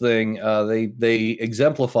worlds thing, they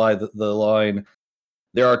exemplify the line: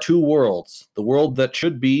 there are two worlds, the world that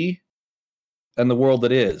should be and the world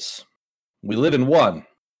that is. We live in one,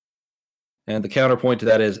 and the counterpoint to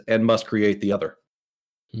that is and must create the other.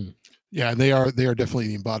 Yeah, they are definitely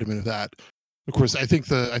the embodiment of that. Of course, I think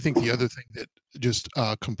the other thing that just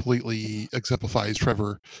completely exemplifies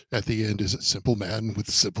Trevor at the end is a simple man with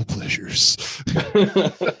simple pleasures.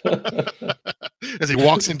 As he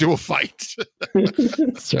walks into a fight.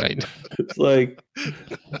 That's right. It's like,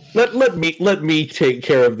 let me take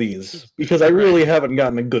care of these, because I really haven't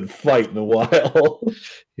gotten a good fight in a while.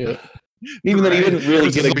 Yeah. Even though he Right. didn't really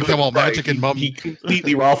Ever get since a he good become all fight, magic and mum. he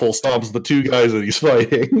completely raffle stomps the two guys that he's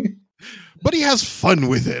fighting. But he has fun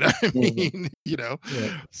with it. I Mhm. mean, Yeah.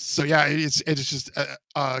 So yeah, it's just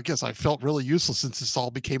I guess I felt really useless since this all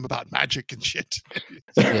became about magic and shit.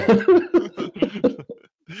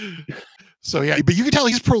 So yeah, but you can tell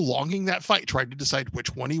he's prolonging that fight, trying to decide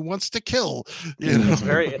which one he wants to kill. You know?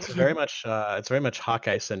 It's very much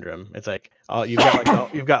Hawkeye syndrome. It's like, oh,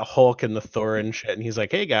 you've got Hulk and the Thor and shit, and he's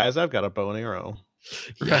like, hey guys, I've got a bow and arrow.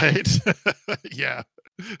 Right? Yeah.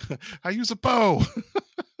 I use a bow.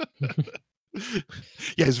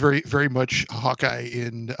 Yeah, it's very, very much Hawkeye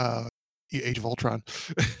in Age of Ultron.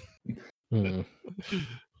 Mhm.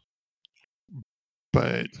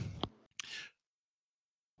 But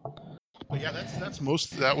yeah, that's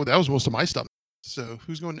most that was most of my stuff. So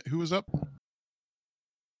who was up?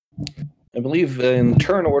 I believe in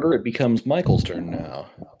turn order it becomes Michael's turn now.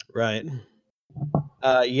 Right.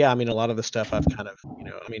 Yeah, I mean, a lot of the stuff I've kind of,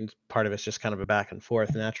 I mean, part of it's just kind of a back and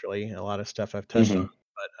forth naturally. A lot of stuff I've touched on,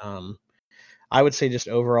 but I would say just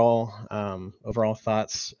overall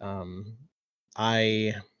thoughts. I'm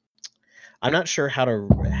not sure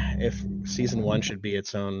if season one should be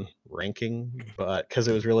its own ranking, but because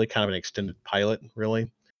it was really kind of an extended pilot, really.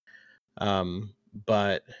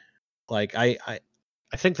 But like I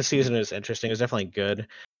think the season is interesting. It's definitely good,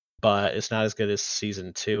 but it's not as good as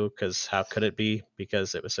season two, because how could it be?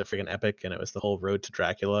 Because it was so freaking epic, and it was the whole road to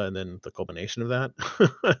Dracula, and then the culmination of that.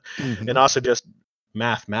 And Mhm. also just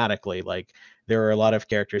mathematically, like there were a lot of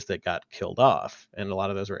characters that got killed off, and a lot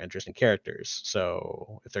of those were interesting characters.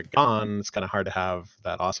 So if they're gone, it's kind of hard to have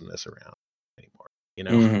that awesomeness around anymore.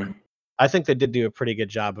 Mhm. I think they did do a pretty good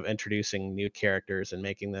job of introducing new characters and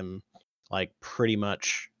making them like pretty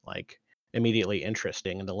much like immediately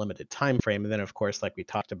interesting in the limited time frame. And then of course, like we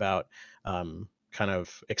talked about, kind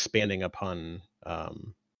of expanding upon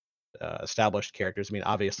established characters. I mean,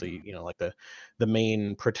 obviously, like the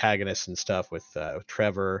main protagonists and stuff with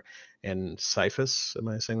Trevor and Cyphus. Am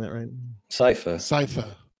I saying that right? Sypha.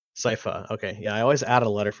 Sypha. Okay, yeah, I always add a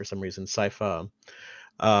letter for some reason. Sypha.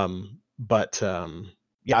 But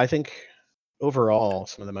yeah, I think overall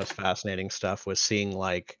some of the most fascinating stuff was seeing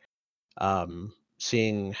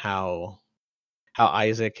how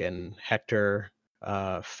Isaac and Hector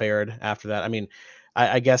fared after that. I mean,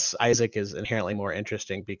 I guess Isaac is inherently more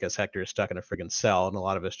interesting because Hector is stuck in a friggin' cell, and a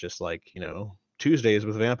lot of it's just like, Tuesdays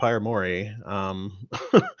with Vampire Maury.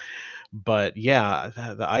 But yeah,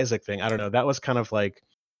 the Isaac thing, I don't know. That was kind of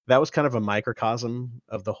a microcosm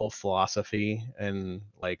of the whole philosophy and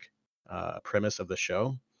like premise of the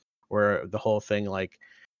show, where the whole thing like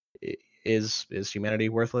is humanity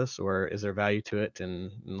worthless, or is there value to it,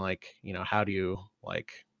 and like how do you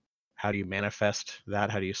like how do you manifest that?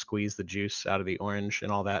 How do you squeeze the juice out of the orange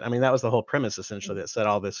and all that? I mean, that was the whole premise essentially that set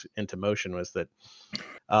all this into motion, was that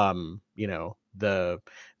you know, the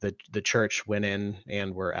church went in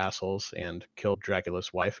and were assholes and killed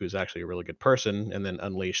Dracula's wife, who's actually a really good person, and then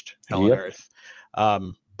unleashed hell on Yep. earth.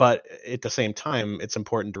 But at the same time, it's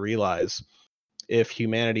important to realize if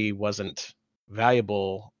humanity wasn't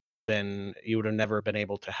valuable, then you would have never been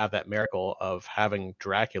able to have that miracle of having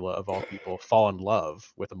Dracula, of all people, fall in love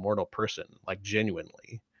with a mortal person, like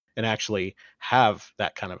genuinely, and actually have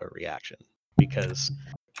that kind of a reaction. Because,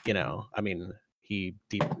 you know, I mean,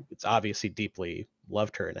 it's obviously deeply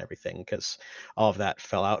loved her and everything, because all of that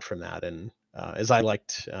fell out from that. And as I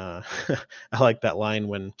liked, I liked that line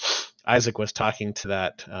when Isaac was talking to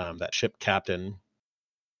that ship captain,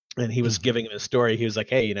 and he was giving him his story. He was like,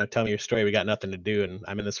 "Hey, you know, tell me your story. We got nothing to do, and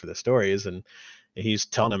I'm in this for the stories." And he's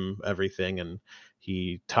telling him everything, and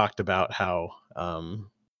he talked about how,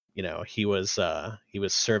 you know, he was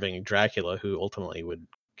serving Dracula, who ultimately would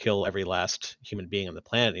kill every last human being on the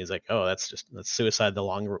planet. And he's like, "Oh, that's suicide the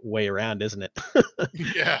long way around, isn't it?"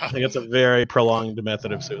 Yeah. I think it's a very prolonged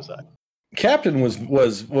method of suicide. Captain was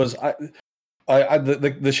the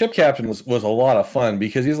ship captain was a lot of fun,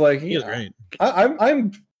 because he's like, He was great.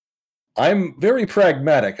 I'm very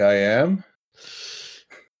pragmatic, I am.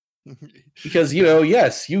 Because, you know,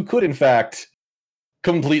 yes, you could in fact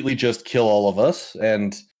completely just kill all of us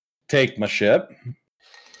and take my ship.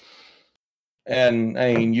 And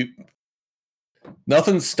I mean,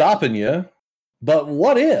 nothing's stopping you. But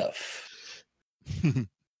what if?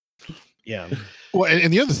 Yeah. Well,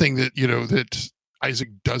 and the other thing that, you know, that Isaac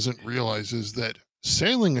doesn't realize is that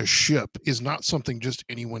sailing a ship is not something just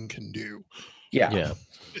anyone can do. Yeah. Yeah.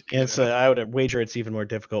 And it's I would wager it's even more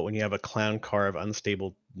difficult when you have a clown car of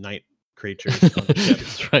unstable night creatures on the ship.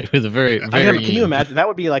 That's right, with a very, I very. mean, can you imagine? That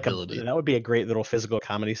would be like ability. that would be a great little physical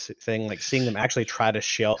comedy thing, like seeing them actually try to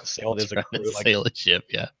sail it as a trying crew, to like sail a ship?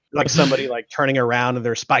 Yeah. like somebody like turning around and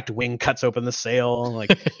their spiked wing cuts open the sail.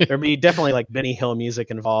 Like there'd be definitely like Benny Hill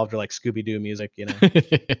music involved, or like Scooby Doo music, you know?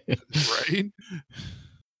 Right?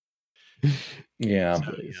 Yeah.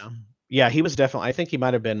 So, yeah, he was definitely. I think he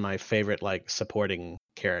might have been my favorite like supporting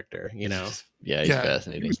character. You know, Yeah, he's Yeah, he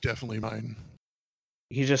fascinating. was definitely mine.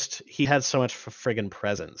 he had so much friggin'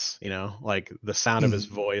 presence. You know, like the sound of his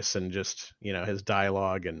voice and just, you know, his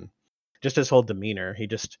dialogue and just his whole demeanor. He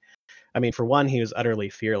just, I mean, for one, he was utterly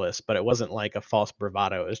fearless, but it wasn't like a false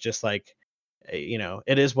bravado. It was just like, you know,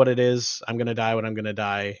 it is what it is. I'm gonna die when I'm gonna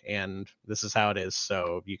die, and this is how it is.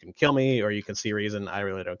 So you can kill me or you can see reason. I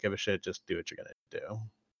really don't give a shit. Just do what you're gonna do.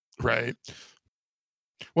 Right.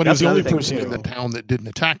 Well, he That's was the only another thing, person in the too. town that didn't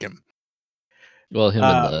attack him. Well, him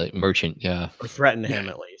and the merchant, yeah. Or threaten him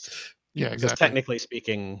Yeah. at least. Yeah, Because exactly. technically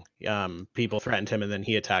speaking, people threatened him and then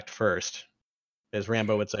he attacked first. As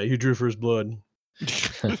Rambo would say, he drew for his blood.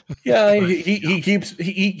 Yeah, he keeps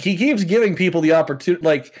giving people the opportunity.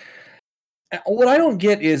 Like, what I don't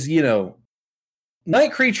get is, you know,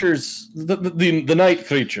 night creatures, the night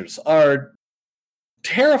creatures are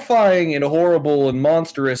terrifying and horrible and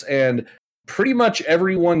monstrous, and pretty much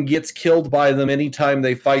everyone gets killed by them anytime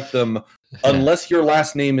they fight them, unless your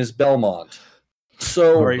last name is Belmont.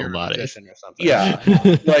 So, Or you're a Belmont. magician or something. yeah,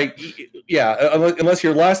 like, yeah, unless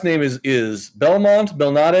your last name is Belmont,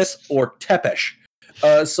 Belnatis, or Tepesh.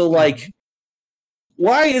 So, like,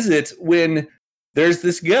 why is it when there's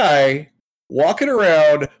this guy walking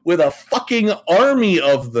around with a fucking army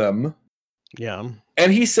of them, Yeah.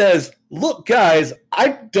 and he says, "Look, guys, I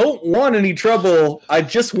don't want any trouble. I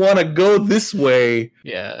just want to go this way."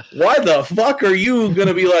 Yeah. Why the fuck are you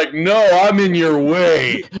gonna be like, "No, I'm in your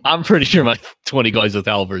way"? I'm pretty sure my 20 guys with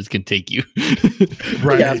halberds can take you.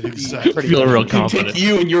 Right, Yeah, exactly. Feel real Can confident. take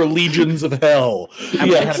you and your legions of hell.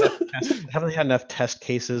 Haven't they had enough test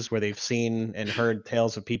cases where they've seen and heard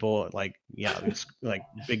tales of people like, yeah, these like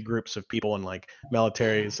big groups of people in like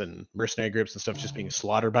militaries and mercenary groups and stuff just being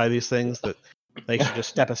slaughtered by these things, that they should just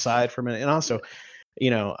step aside for a minute. And also, you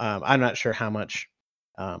know, I'm not sure how much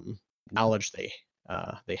knowledge they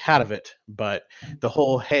had of it, but the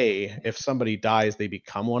whole, hey, if somebody dies, they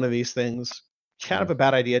become one of these things, kind of a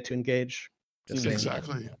bad idea to engage. Just saying.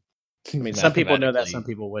 Exactly. I mean, some people know that, some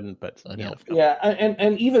people wouldn't, but you know. Yeah,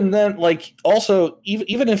 and even then, like, also,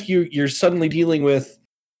 even if you're suddenly dealing with,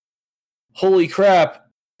 holy crap,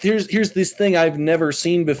 here's this thing I've never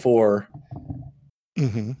seen before.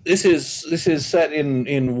 Mm-hmm. This is set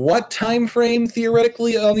in what time frame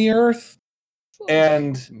theoretically on the Earth?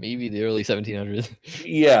 And maybe the early 1700s.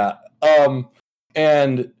 yeah,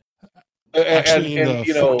 and Actually, in the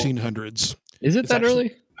you know, 1400s. Is it It's that actually-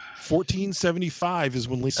 early? 1475 is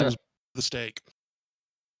when Lisa was the stake.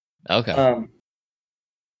 Okay.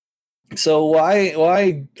 So why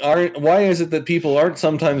is it that people aren't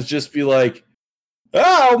sometimes just be like,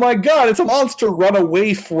 oh my god, it's a monster, run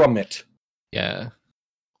away from it? Yeah.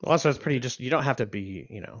 Well, also, it's pretty just, you don't have to be,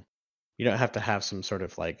 you don't have to have some sort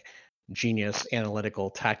of like genius, analytical,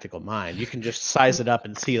 tactical mind. You can just size it up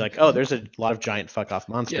and see like, oh, there's a lot of giant fuck off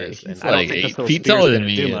monsters, and he's I don't like think this 8 little feet spear's taller gonna than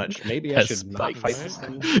me do and much. Maybe I has should not fight this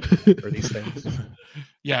spikes. thing or these things.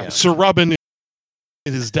 Yeah, Yeah. Sir Robin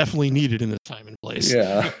is definitely needed in this time and place.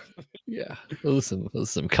 Yeah. Yeah, those are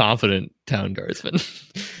some confident town guardsmen.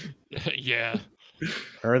 Yeah.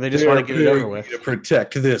 Or they just want to get it over with. To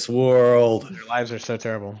protect this world. Their lives are so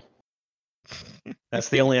terrible. That's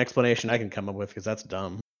the only explanation I can come up with, because that's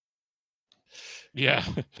dumb. Yeah.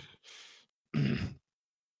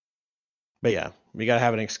 But yeah, we gotta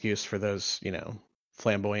have an excuse for those,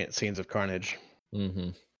 flamboyant scenes of carnage. Mm-hmm.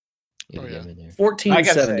 Oh, yeah.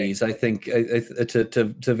 1470s, I think,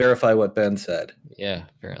 to verify what Ben said. Yeah,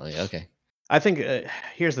 apparently. Okay. I think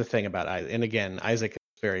here's the thing about Isaac, and again, Isaac is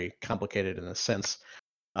very complicated in this sense.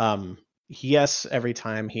 Yes, every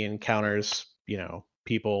time he encounters,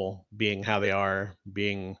 people being how they are,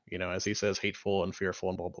 being, as he says, hateful and fearful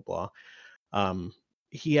and blah blah blah.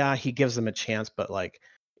 He gives them a chance, but like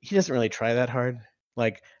he doesn't really try that hard.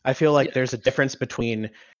 Like I feel like there's a difference between,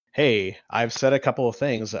 hey, I've said a couple of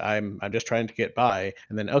things, I'm just trying to get by,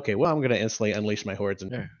 and then okay, well, I'm gonna instantly unleash my hordes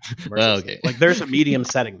and Well, okay. like there's a medium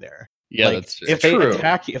setting there. Yeah, Like, that's true. if they True.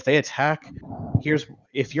 attack,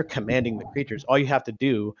 if you're commanding the creatures, all you have to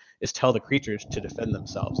do is tell the creatures to defend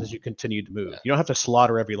themselves as you continue to move. Yeah. You don't have to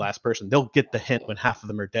slaughter every last person. They'll get the hint when half of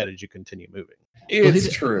them are dead as you continue moving.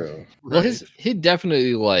 It's true. Well, Right. he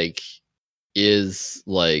definitely like is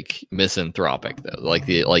like misanthropic though. Like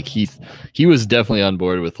he was definitely on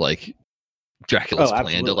board with like Dracula's plan to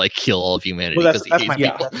absolutely. like kill all of humanity Well, that's because he my hates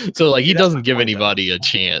yeah. people. So like he that's my doesn't give point, though. anybody a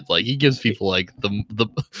chance. Like he gives people like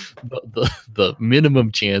the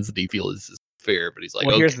minimum chance that he feels is fair. But he's like,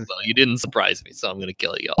 Well, okay, here's well, the- you didn't surprise me, so I'm gonna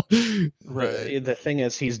kill y'all. Right. The thing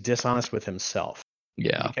is, he's dishonest with himself.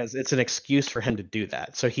 Yeah. Because it's an excuse for him to do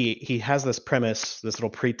that. So he has this premise, this little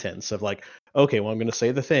pretense of like, okay, well, I'm going to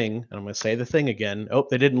say the thing, and I'm going to say the thing again. Oh,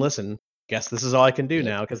 they didn't listen. Guess this is all I can do Yep.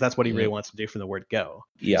 now, because that's what he really Yep. wants to do from the word go.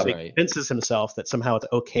 Yeah. So he Right. convinces himself that somehow it's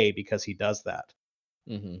okay because he does that.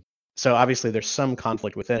 Mm-hmm. So obviously there's some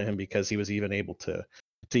conflict within him, because he was even able to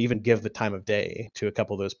even give the time of day to a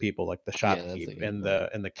couple of those people, like the Yeah, that's a shopkeep good and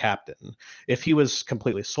point. the captain. If he was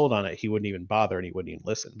completely sold on it, he wouldn't even bother and he wouldn't even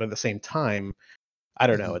listen. But at the same time, I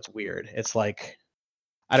don't know. It's weird. It's like,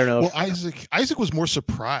 I don't know. Well, Isaac was more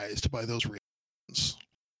surprised by those reactions.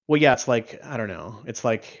 Well, yeah, it's like, I don't know. It's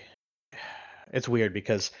like, it's weird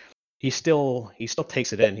because he still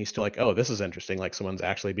takes it in. He's still like, oh, this is interesting. Like someone's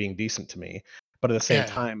actually being decent to me. But at the same Yeah.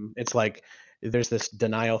 time, it's like there's this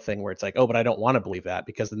denial thing where it's like, oh, but I don't want to believe that,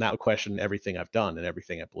 because then that would question everything I've done and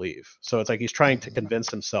everything I believe. So it's like he's trying to convince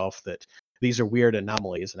himself that these are weird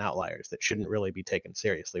anomalies and outliers that shouldn't really be taken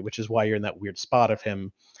seriously, which is why you're in that weird spot of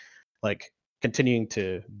him like continuing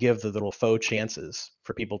to give the little faux chances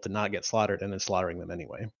for people to not get slaughtered and then slaughtering them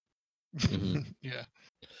anyway. Mhm. Yeah.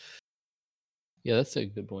 Yeah, that's a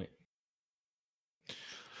good point.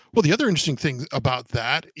 Well, the other interesting thing about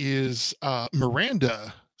that is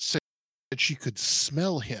Miranda said she could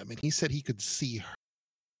smell him, and he said he could see her.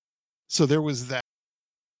 So there was that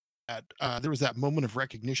moment of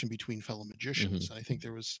recognition between fellow magicians. And I think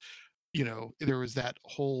there was, there was that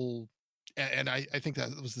whole, and I think that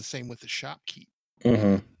was the same with the shopkeep.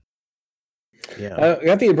 Mm-hmm. Yeah. I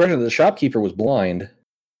got the impression that the shopkeeper was blind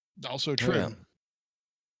Also true. yeah.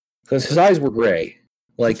 because his eyes were gray.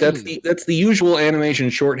 Like That's that's the usual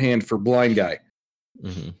animation shorthand for blind guy.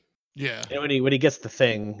 Mm-hmm. Yeah. And when he gets the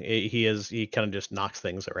thing, he kind of just knocks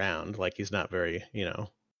things around. Like he's not very, Yeah,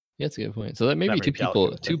 that's a good point. So that may Not be very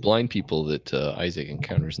delicate with two it. blind people that Isaac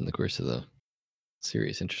encounters in the course of the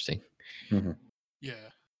series. Interesting. Yeah.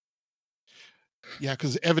 Yeah,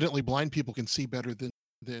 because evidently blind people can see better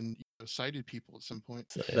than sighted people at some point.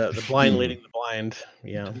 So, the blind leading the blind.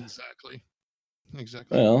 Yeah. Exactly.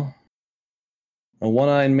 Well, a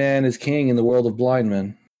one-eyed man is king in the world of blind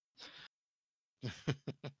men.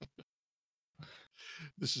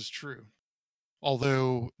 This is true.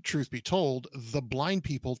 Although, truth be told, the blind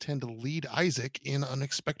people tend to lead Isaac in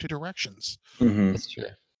unexpected directions. Mm-hmm. that's true.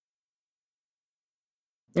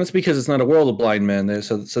 That's because it's not a world of blind men.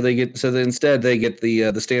 Instead they get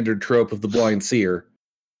the standard trope of the blind seer.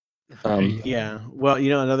 Right. Yeah. Well,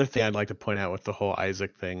 another thing I'd like to point out with the whole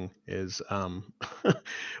Isaac thing is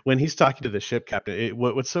when he's talking to the ship captain,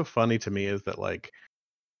 what's so funny to me is that like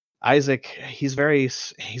Isaac, he's very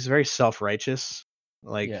self-righteous.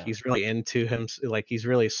 Like Yeah. he's really into him, like he's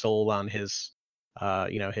really sold on his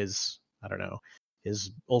his I don't know,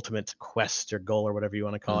 his ultimate quest or goal or whatever you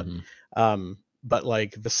want to call Mhm. it. But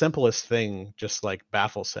like the simplest thing just like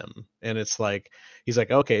baffles him, and it's like he's like,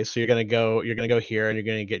 okay, so you're gonna go here and you're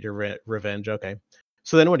gonna get your revenge. Okay,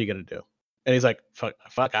 so then what are you gonna do? And he's like,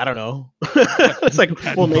 fuck, I don't know. It's like,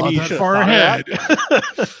 well, Hadn't maybe thought you that should have far thought ahead. of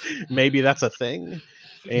that. Maybe that's a thing.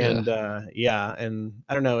 Yeah. And yeah, and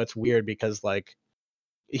I don't know, it's weird because like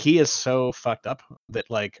he is so fucked up that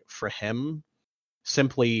like for him,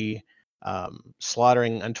 simply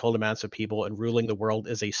slaughtering untold amounts of people and ruling the world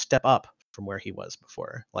is a step up from where he was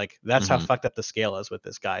before. Like that's how Mhm. fucked up the scale is with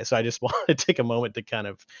this guy. So I just want to take a moment to kind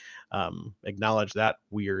of acknowledge that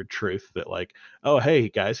weird truth that like, oh hey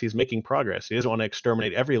guys, he's making progress. He doesn't want to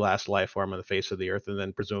exterminate every last life form on the face of the earth and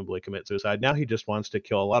then presumably commit suicide. Now he just wants to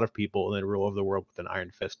kill a lot of people and then rule over the world with an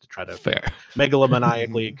iron fist to try to Fair.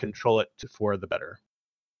 megalomaniacally control it for the better.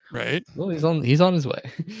 Right. Well, he's on his way.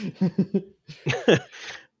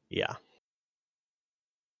 Yeah.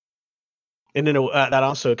 And then that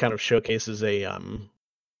also kind of showcases a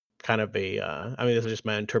kind of a I mean, this is just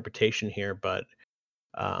my interpretation here, but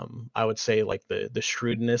I would say like the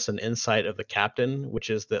shrewdness and insight of the captain, which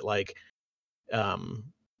is that like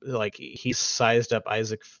he sized up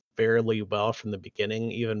Isaac fairly well from the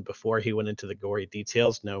beginning, even before he went into the gory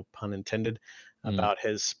details, no pun intended, about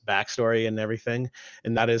his backstory and everything.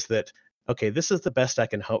 And that is that, okay, this is the best I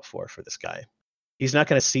can hope for this guy. He's not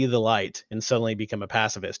going to see the light and suddenly become a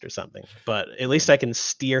pacifist or something, but at least I can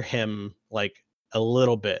steer him like a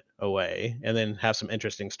little bit away and then have some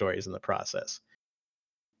interesting stories in the process.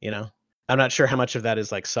 You know, I'm not sure how much of that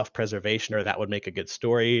is like self-preservation or that would make a good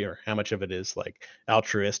story, or how much of it is like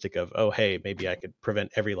altruistic of, oh hey, maybe I could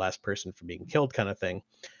prevent every last person from being killed kind of thing.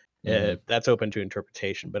 That's open to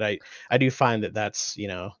interpretation, but I do find that that's, you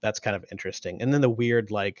know, that's kind of interesting. And then the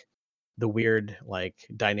weird like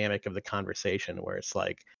dynamic of the conversation where it's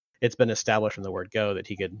like it's been established from the word go that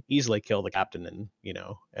he could easily kill the captain and, you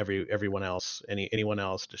know, everyone else, anyone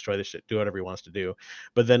else, destroy the shit, do whatever he wants to do.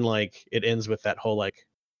 But then like it ends with that whole like,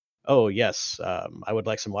 oh yes, I would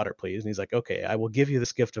like some water please, and he's like, okay, I will give you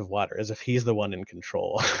this gift of water, as if he's the one in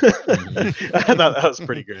control. I thought that was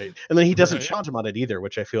pretty great. And then he doesn't Right. challenge him on it either,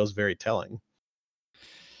 which I feel is very telling.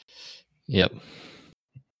 Yep.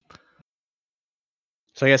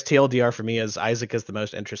 So I guess TLDR for me is Isaac is the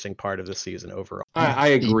most interesting part of the season overall. I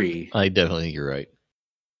agree. I definitely think you're right.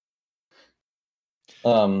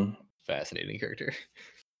 Um, Fascinating character.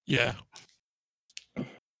 Yeah.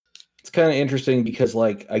 it's kind of interesting because,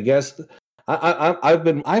 like, I guess I've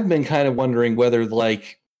been kind of wondering whether,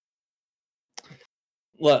 like,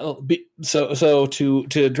 well, so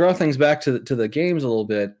to draw things back to the games a little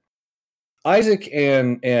bit, Isaac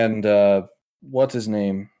and what's his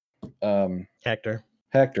name, Hector.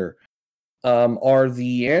 Are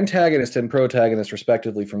the antagonist and protagonist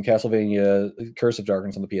respectively from Castlevania Curse of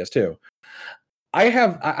Darkness on the PS2.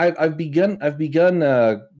 I've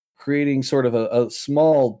begun creating sort of a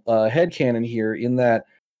small headcanon here, in that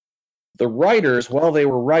the writers, while they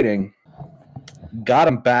were writing, got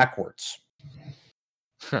them backwards.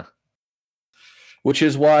 Huh. Which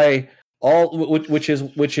is why which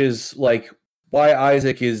is like why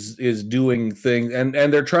Isaac is doing things, and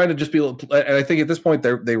they're trying to just be, and I think at this point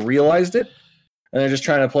they realized it and they're just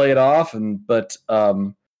trying to play it off, but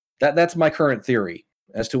that's my current theory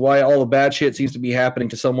as to why all the bad shit seems to be happening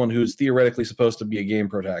to someone who's theoretically supposed to be a game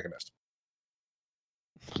protagonist.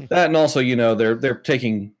 That, and also, you know, they're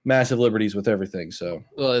taking massive liberties with everything. So,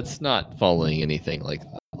 well, it's not following anything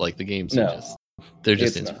like the games. No. They're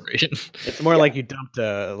just It's not. inspiration. It's more like you dumped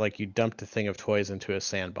a thing of toys into a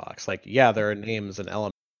sandbox. Like, yeah, there are names and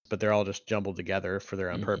elements, but they're all just jumbled together for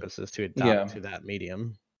their own purposes to adapt to that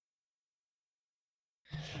medium.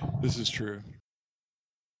 This is true.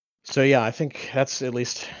 So yeah, I think that's at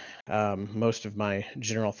least most of my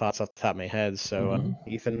general thoughts off the top of my head. So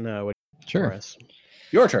Ethan, what Sure. for us?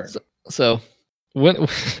 Your turn. So when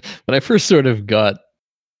I first sort of got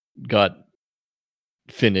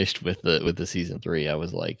finished with the season 3, I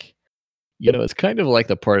was like, you know, it's kind of like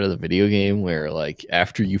the part of the video game where, like,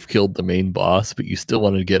 after you've killed the main boss, but you still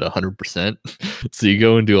want to get 100%, so you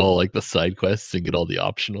go and do all like the side quests and get all the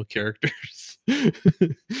optional characters.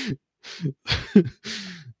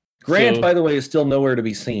 Grant, So- by the way, is still nowhere to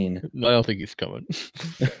be seen. I don't think he's coming.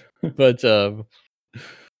 But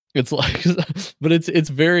it's like, but it's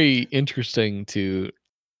very interesting to,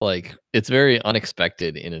 like, it's very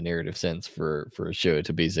unexpected in a narrative sense for a show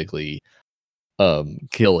to basically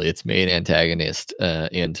kill its main antagonist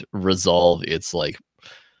and resolve its like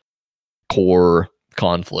core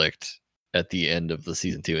conflict at the end of the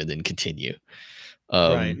season 2 and then continue.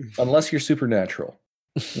 Right. Unless you're supernatural.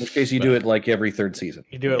 In which case, you do it like every third season.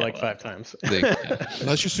 You do it Yeah, like well, 5 times.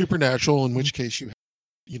 Unless you're supernatural, in which case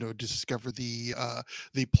you know, discover the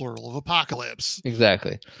plural of apocalypse.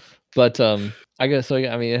 Exactly. But I guess so.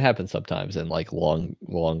 I mean, it happens sometimes in like long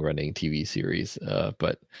running TV series.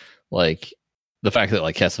 But like the fact that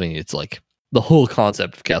like Castlevania, it's like the whole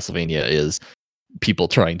concept of Castlevania is people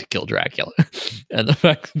trying to kill Dracula, and the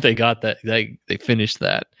fact that they got that they finished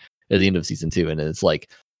that at the end of season 2, and it's like,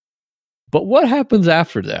 but what happens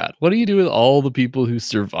after that? What do you do with all the people who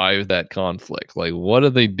survive that conflict? Like, what do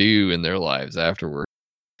they do in their lives afterward?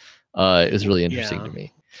 It was really interesting Yeah. to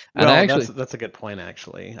me. And Well, I actually, that's a good point,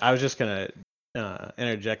 actually. I was just gonna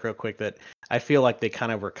interject real quick that I feel like they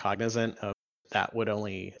kind of were cognizant of that would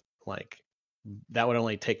only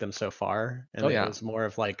take them so far, and Oh, it yeah. was more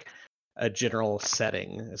of like a general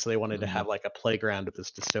setting. So they wanted to Mhm. have like a playground of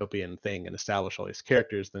this dystopian thing and establish all these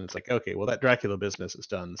characters. Then it's like, okay, well that Dracula business is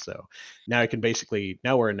done. So now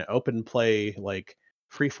we're in an open play like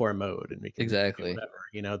freeform mode, and we can do Exactly. whatever.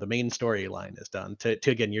 You know, the main storyline is done. To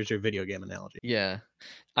again use your video game analogy. Yeah.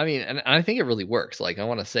 I mean, and I think it really works. Like, I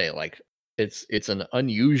want to say, like, it's an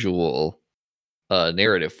unusual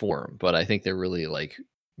narrative form, but I think they're really like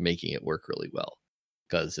making it work really well,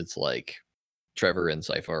 because it's like Trevor and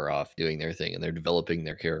Cypher are off doing their thing, and they're developing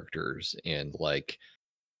their characters, and like,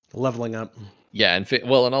 Leveling up. yeah,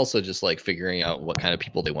 and also just like figuring out what kind of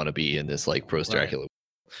people they want to be in this like post Dracula.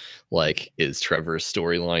 Like, is Trevor's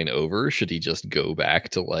storyline over? Should he just go back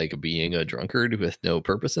to like being a drunkard with no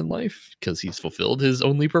purpose in life because he's fulfilled his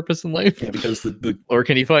only purpose in life? Yeah, because the Or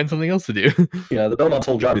can he find something else to do? the Belmont's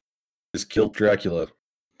whole job is kill Dracula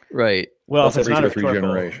Right. Well, once if it's every not 2 a or 3 rhetorical,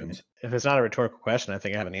 generations. if it's not a rhetorical question, I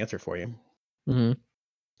think I have an answer for you.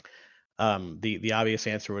 Mm-hmm. The obvious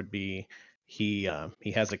answer would be he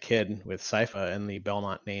has a kid with Sypha, and the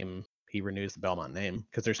Belmont name, he renews the Belmont name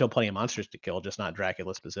because there's still plenty of monsters to kill, just not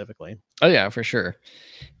Dracula specifically. Oh yeah, for sure.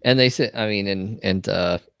 And they say, I mean, and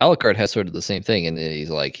Alucard has sort of the same thing, and he's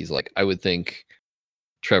like, I would think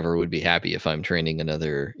Trevor would be happy if I'm training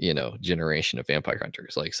another, generation of vampire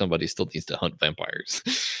hunters. Like, somebody still needs to hunt vampires.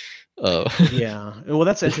 Yeah, well,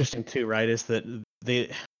 that's interesting too, right? Is that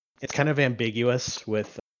it's kind of ambiguous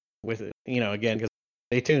with again, because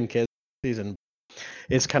stay tuned, kids. Season,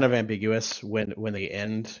 it's kind of ambiguous when they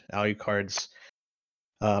end Alucard's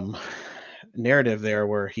narrative there,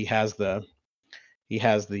 where he has the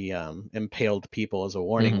impaled people as a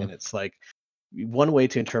warning, Mhm. and it's like, one way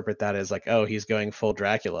to interpret that is like, oh, he's going full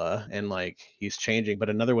Dracula and like he's changing, but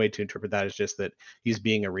another way to interpret that is just that he's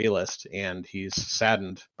being a realist and he's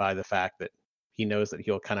saddened by the fact that he knows that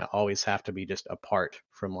he'll kind of always have to be just apart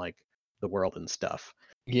from like the world and stuff.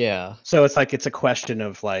 Yeah. So it's like, it's a question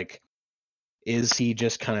of like, is he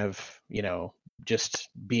just kind of, just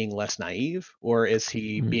being less naive, or is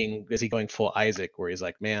he going full Isaac, where he's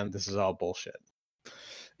like, man, this is all bullshit?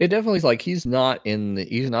 It definitely is like he's not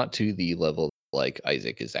to the level like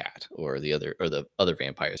Isaac is at, or the other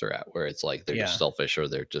vampires are at, where it's like they're Yeah. just selfish, or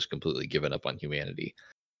they're just completely given up on humanity.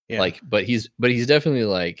 Yeah. Like, but he's definitely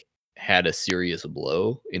like had a serious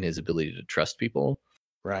blow in his ability to trust people,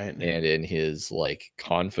 Right. and in his like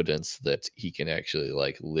confidence that he can actually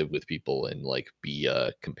like live with people and like be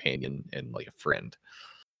a companion and like a friend.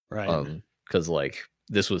 Right. Because like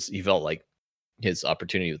he felt like his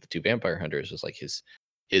opportunity with the 2 vampire hunters was like his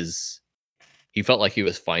he felt like he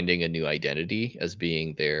was finding a new identity as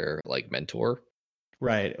being their like mentor.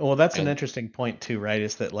 Right. Well, that's an And- interesting point too, right?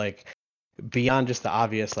 Is that like, beyond just the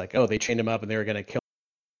obvious, like, oh, they chained him up and they were going to kill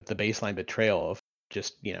him, the baseline betrayal of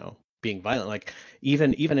just, being violent. Like,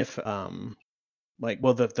 even if like,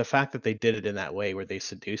 well, the fact that they did it in that way, where they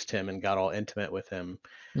seduced him and got all intimate with him,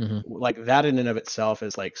 Mhm. like that in and of itself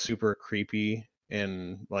is like super creepy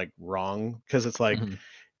and like wrong, because it's like, Mhm.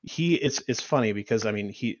 it's funny because I mean,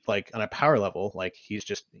 he, like, on a power level, like he's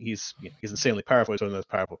insanely powerful. He's one of the most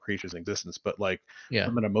powerful creatures in existence, but like, Yeah.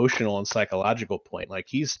 from an emotional and psychological point, like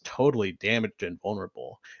he's totally damaged and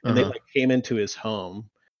vulnerable. And they Uh-huh. like came into his home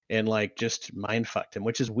and like just mind fucked him,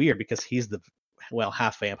 which is weird because he's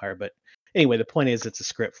half vampire. But anyway, the point is, it's a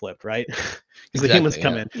script flipped, right? Because the humans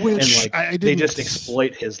come yeah. in Which and like I they didn't just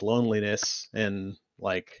exploit his loneliness and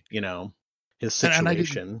like, his and I didn't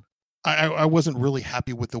situation. I wasn't really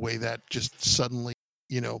happy with the way that just suddenly,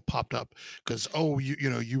 popped up, because, oh,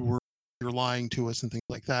 you're lying to us and things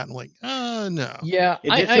like that. And like, no. Yeah,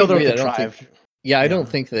 It I did feel agree. contrived. I Yeah. don't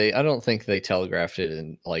think they telegraphed it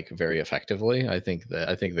in like very effectively. I think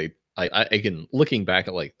they again, looking back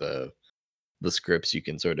at like the scripts, you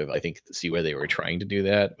can sort of, I think, see where they were trying to do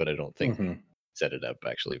that, but I don't think they set it up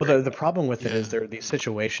actually. Well, very the problem with it is Yeah. there are these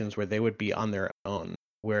situations where they would be on their own,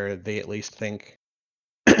 where they at least think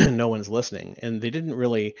no one's listening, and they didn't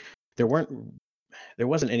really. There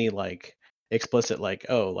wasn't any like explicit like,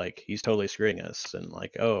 oh, like he's totally screwing us, and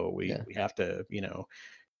like, oh, we have to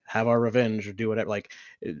have our revenge or do whatever. Like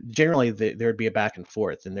generally there'd be a back and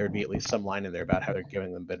forth, and there'd be at least some line in there about how they're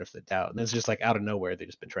giving them benefit of the doubt, and it's just like out of nowhere they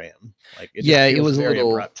just betray him. Like it just feels was a very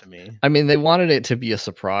little abrupt to me. I mean, they wanted it to be a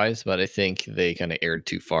surprise, but I think they kind of erred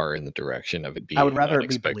too far in the direction of it being I would rather it be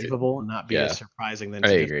unexpected. believable and not be Yeah. as surprising than I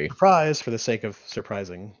to just agree. surprise for the sake of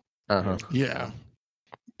surprising. Uh-huh. Yeah.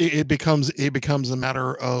 It becomes a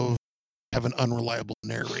matter of have an unreliable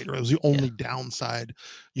narrator. It was the only downside,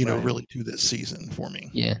 Right. really to this season for me.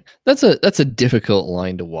 Yeah. That's a difficult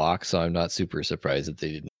line to walk, so I'm not super surprised that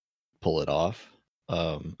they didn't pull it off.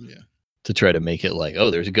 To try to make it like, oh,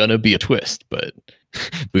 there's gonna be a twist, but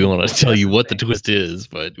we want to tell you what the twist is,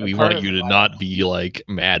 but we part want of you to why- not be like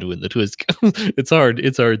mad when the twist comes. It's hard.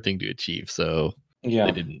 It's a hard thing to achieve. So Yeah.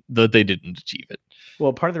 they didn't achieve it.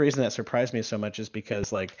 Well, part of the reason that surprised me so much is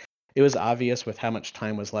because like it was obvious with how much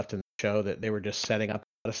time was left in the show that they were just setting up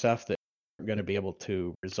a lot of stuff that weren't going to be able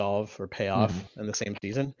to resolve or pay off in the same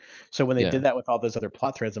season. So when they did that with all those other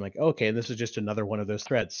plot threads, I'm like, okay, this is just another one of those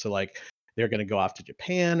threads. So like they're going to go off to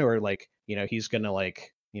Japan, or like he's going to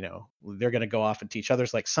like they're going to go off and teach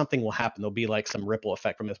others. Like something will happen. There'll be like some ripple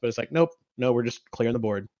effect from this. But it's like, nope, no, we're just clearing the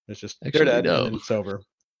board. It's just Actually, they're dead no. and then it's over.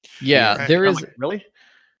 Yeah, Right. there I'm is like, really.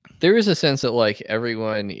 There is a sense that like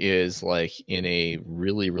everyone is like in a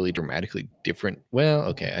really, really dramatically different. Well,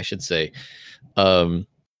 okay, I should say,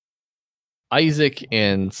 Isaac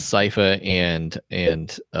and Sypha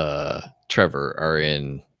and Trevor are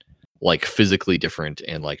in like physically different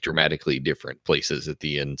and like dramatically different places at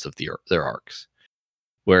the ends of their arcs,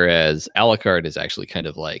 whereas Alucard is actually kind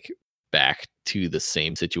of like back to the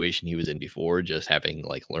same situation he was in before, just having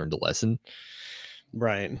like learned a lesson.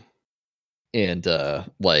 Right. And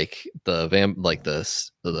like the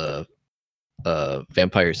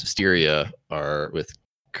vampires of Styria are with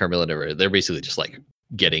Carmilla and everything. They're basically just like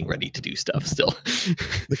getting ready to do stuff still.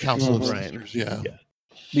 The Council of Right. Sisters, yeah.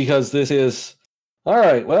 Because this is all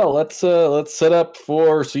right. Well, let's set up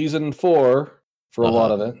for season 4 for a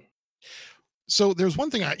lot of it. So there's one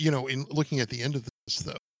thing in looking at the end of this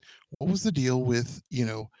though, what was the deal with,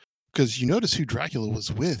 because you notice who Dracula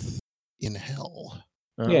was with in hell.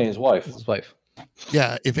 Yeah, his wife. His wife.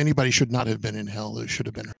 Yeah, if anybody should not have been in hell, it should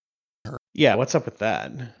have been her. Yeah, what's up with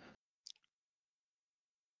that?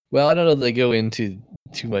 Well, I don't know that they go into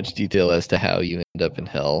too much detail as to how you end up in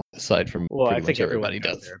hell, aside from Well, I pretty think much everybody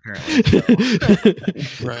everybody does does. there, apparently.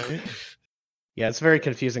 So. Right. Yeah, it's very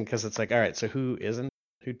confusing because it's like, all right, so who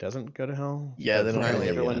doesn't go to hell? Yeah, they don't really,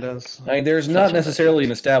 everyone yeah. does. I mean, there's Touch not on that necessarily yet.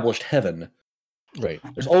 an established heaven. Right.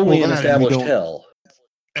 There's only Well, an that, and we established don't- hell.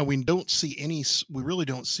 And we really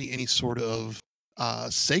don't see any sort of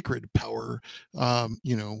sacred power. All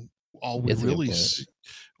we That's a good really point. see,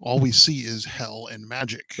 all we see is hell and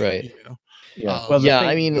magic. Right. Yeah. Well, the Yeah, thing-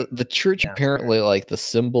 I mean the church Yeah, apparently like the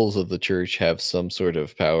symbols of the church have some sort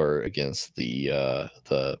of power against the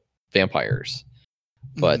vampires.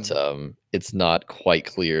 But it's not quite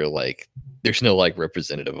clear, like there's no like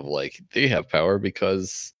representative of like they have power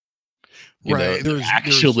because Right, they're there's-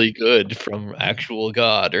 actually good from actual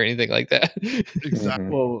God or anything like that. exactly.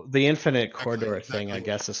 Well, the infinite corridor Exactly. thing, I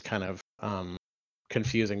guess, is kind of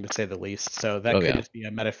confusing to say the least. So that Oh, could yeah. just be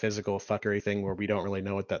a metaphysical fuckery thing where we don't really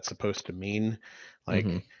know what that's supposed to mean. Like,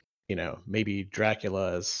 Mhm. maybe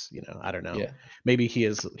Dracula is, I don't know. Yeah. Maybe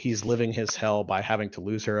he's living his hell by having to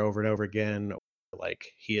lose her over and over again. Or like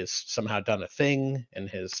he has somehow done a thing and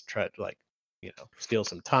has tried to steal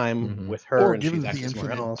some time Mhm. with her, Or and given she's the actually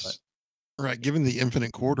somewhere infinite, else. given the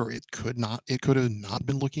infinite corridor, it could have not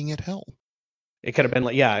been looking at hell. It could have been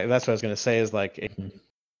like, yeah, that's what I was going to say is like Mhm. a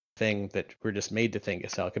thing that we're just made to think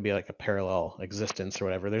is hell. It could be like a parallel existence or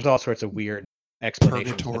whatever. There's all sorts of weird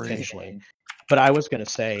explanations Purgatory. potentially. But I was going to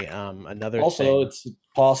say another Also, thing. it's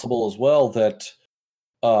possible as well that,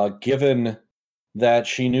 given that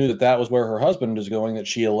she knew that that was where her husband is going, that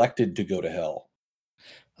she elected to go to hell.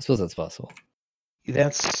 I suppose that's possible.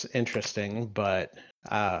 That's interesting, but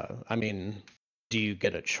I mean, do you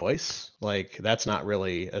get a choice? Like, that's not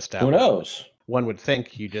really Who established. knows? One would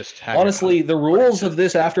think you just have. your Honestly, the rules of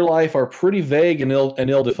this afterlife are pretty vague and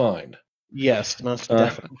ill-defined. Yes, most Uh,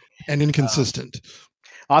 definitely. And inconsistent.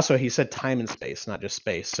 Also, he said time and space, not just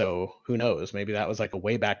space. So who knows? Maybe that was like a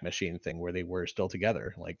Wayback Machine thing where they were still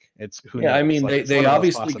together. Like it's who Yeah, knows? I mean, Like, it's they one of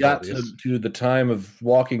those obviously got possibilities. to the time of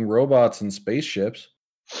walking robots and spaceships.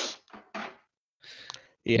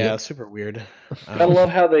 Yeah, Yep. super weird. Gotta love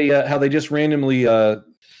how they just randomly.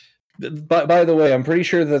 By the way, I'm pretty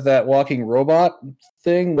sure that walking robot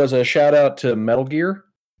thing was a shout out to Metal Gear.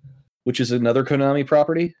 which is another Konami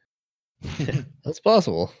property. That's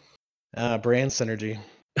possible. Brand synergy.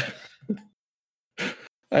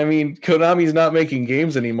 I mean, Konami's not making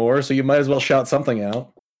games anymore, so you might as well shout something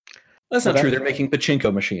out. That's Well, not true. that- They're making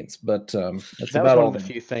pachinko machines, but that's That was about one all. of the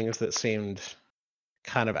few things that seemed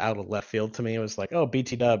kind of out of left field to me. It was like, oh,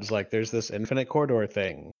 BT Dubs, like there's this infinite corridor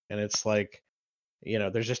thing, and it's like,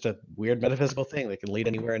 there's just a weird metaphysical thing that can lead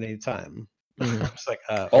anywhere at any time. Mhm. It's like,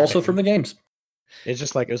 Also okay. from the games. It's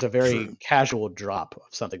just like it was a very True. casual drop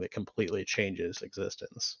of something that completely changes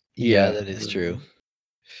existence. Yeah, Yeah. that is true.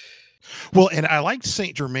 Well, and I liked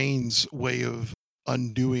Saint Germain's way of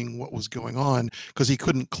undoing what was going on because he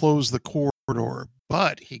couldn't close the corridor,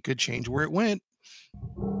 but he could change where it went.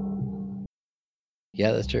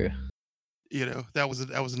 Yeah, that's true. That was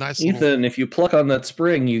a nice Ethan, if you pluck on that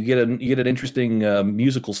spring, you get an interesting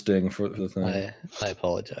musical sting for the thing. I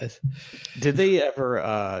apologize. Did they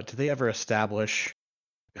ever establish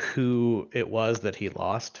who it was that he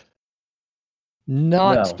lost?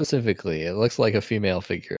 Not No. specifically. It looks like a female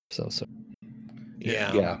figure of some sort.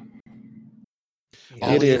 Yeah.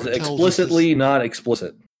 All It he is ever tells us explicitly not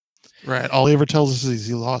explicit. right. All he ever tells us is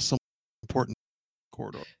he lost some important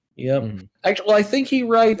corridor. Yep. Mhm. Actually, well, I think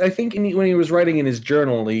when he was writing in his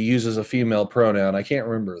journal, he uses a female pronoun. I can't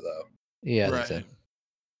remember though. Yeah, I Right. think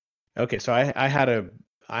so. Okay, so I got a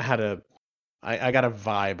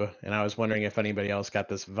vibe, and I was wondering if anybody else got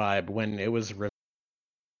this vibe when it was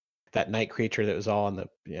that night creature that was all on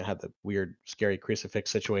had the weird, scary crucifix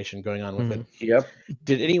situation going on with it. Yep.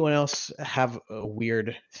 Did anyone else have a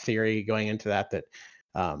weird theory going into that the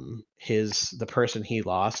person he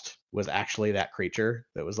lost was actually that creature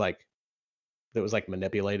that was like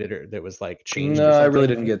manipulated or that was like changed? No, or I really something?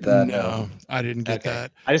 didn't get that. No, I didn't get Okay.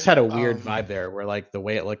 that. I just had a weird Um, vibe there where like the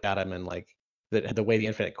way it looked at him and like the way the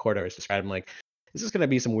infinite corridor is described, I'm like, is this going to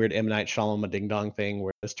be some weird M. Night Shyamalan ding dong thing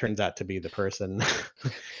where this turns out to be the person?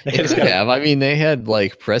 It could have. I mean, they had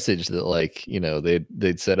like presage that like,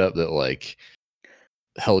 they'd set up that like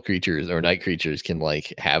hell creatures or night creatures can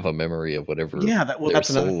like have a memory of whatever Yeah, their that's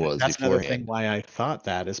another soul thing. was That's another thing beforehand. why I thought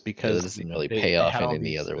that is because doesn't really they pay off had in all any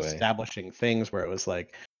these other way. establishing things where it was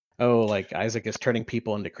like, oh, like Isaac is turning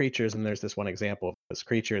people into creatures, and there's this one example of this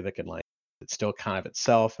creature that can like it's still kind of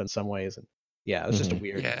itself in some ways, and yeah, it was just a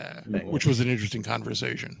weird thing. which was an interesting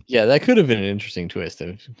conversation. Yeah, that could have been an interesting twist.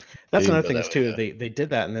 That's didn't another go thing that is way, too. though. They did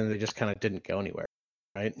that, and then they just kind of didn't go anywhere,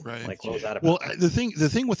 right? Right. Like what was that about? Well, the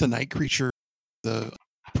thing with the night creature, the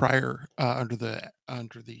prior under the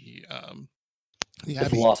The abbey,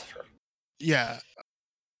 philosopher. yeah.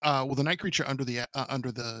 Well, the night creature under the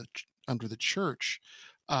church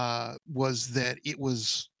was that it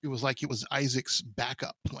was like it was Isaac's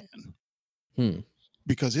backup plan.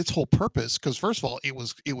 Because its whole purpose, because first of all, it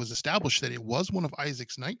was established that it was one of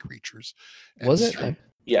Isaac's night creatures. Was it?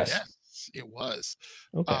 Yes. Yes, it was.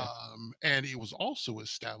 Okay. And it was also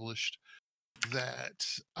established that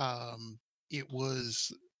it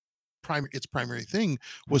was its primary thing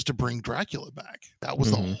was to bring Dracula back. That was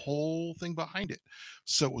the whole thing behind it.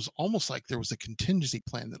 So it was almost like there was a contingency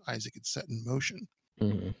plan that Isaac had set in motion.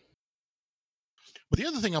 But the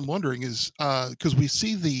other thing I'm wondering is because we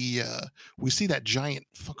see that giant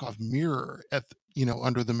fuck off mirror at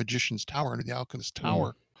under the magician's tower, under the alchemist's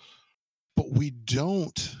tower, but we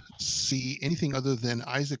don't see anything other than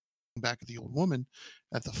Isaac back at the old woman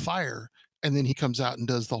at the fire, and then he comes out and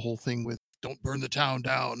does the whole thing with "Don't burn the town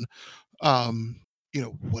down."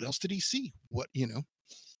 What else did he see?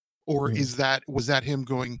 Or was that him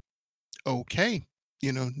going, okay,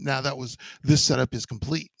 now this setup is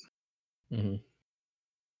complete.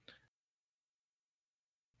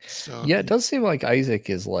 So yeah, it does seem like Isaac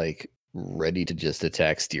is like ready to just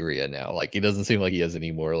attack Styria now. Like, it doesn't seem like he has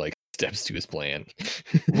any more like steps to his plan.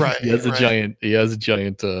 Right. He has a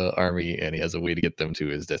giant army, and he has a way to get them to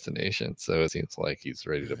his destination. So it seems like he's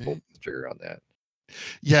ready to pull the trigger on that.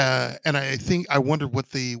 Yeah, and I wonder what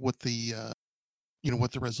the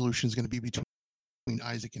resolution is going to be between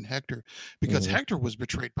Isaac and Hector, because Hector was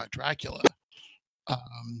betrayed by Dracula.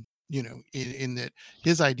 In that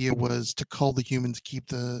his idea was to cull the humans, keep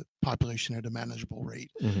the population at a manageable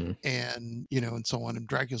rate, and and so on. And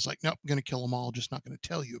Dracula's like, nope, I'm going to kill them all, just not going to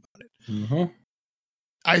tell you about it.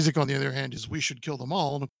 Isaac, on the other hand, is we should kill them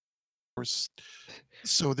all, and of course,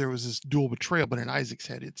 so there was this dual betrayal. But in Isaac's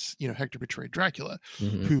head, it's Hector betrayed Dracula,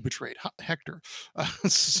 who betrayed Hector.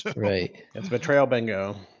 Right. It's betrayal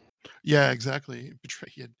bingo. Yeah, exactly.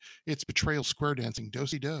 It's betrayal square dancing,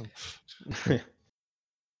 do-si-do.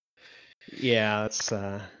 Yeah,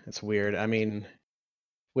 it's weird. I mean,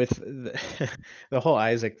 with the whole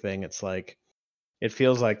Isaac thing, it's like it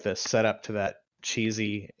feels like the setup to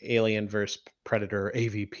cheesy Alien vs Predator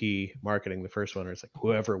AVP marketing. The first one, where it's like,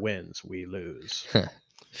 whoever wins, we lose.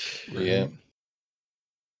 Yeah.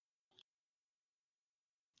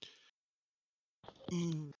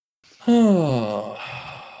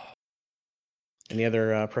 Any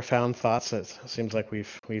other profound thoughts? It seems like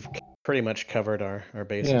we've pretty much covered our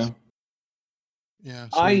bases. Yeah.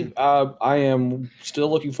 I am still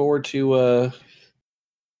looking forward to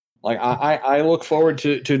I look forward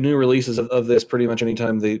to new releases of this pretty much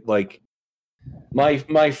anytime they like.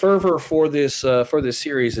 My fervor for this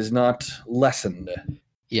series is not lessened.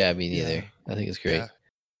 Yeah, me neither. Yeah. I think it's great. Yeah.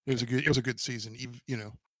 It was a good season. You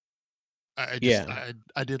know, I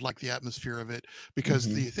did like the atmosphere of it, because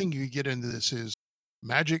Mhm. the thing you get into this is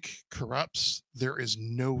magic corrupts. There is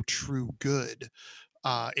no true good.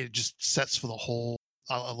 It just sets for the whole.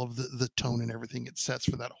 I love the tone and everything it sets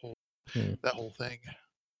for that whole thing.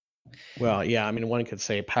 Well, yeah, I mean, one could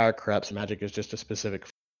say power corrupts. Magic is just a specific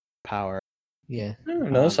power. Yeah. I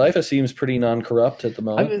don't know. Sypha seems pretty non-corrupt at the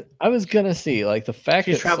moment. I was gonna see, like, the fact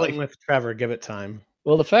She's that traveling with Trevor. Give it time.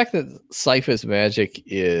 well, the fact that Sypha's magic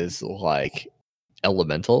is like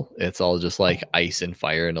elemental, it's all just like ice and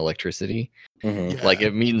fire and electricity. Mhm. Like,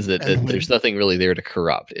 it means that, And there's nothing really there to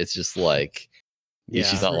corrupt. It's just like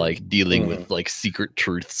she's Yeah. not like dealing Mhm. with like secret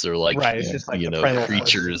truths or like Right, it's just like you the know, primal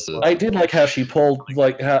creatures. force. I did like how she pulled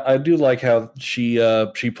I do like how she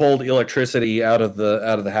pulled electricity out of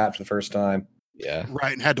the hat for the first time. Yeah.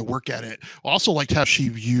 Right, and had to work at it. Also liked how she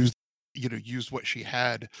used what she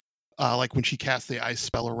had. Like when she cast the ice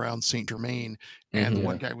spell around Saint Germain, and the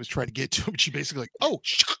one guy was trying to get to him, she basically like, oh,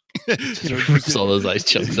 Rips all those ice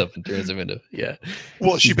chunks up and turns them into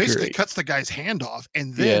well, she she's basically great. cuts the guy's hand off,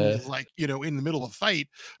 and then Yeah. like in the middle of a fight,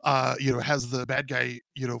 has the bad guy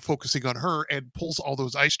focusing on her and pulls all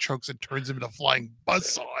those ice chunks and turns them into flying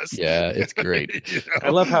buzzsaws. Yeah, it's great. I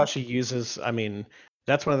love how she uses. I mean,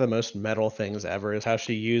 that's one of the most metal things ever. Is how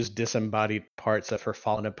she used disembodied parts of her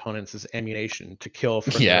fallen opponents as ammunition to kill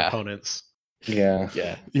further Yeah. opponents. Yeah.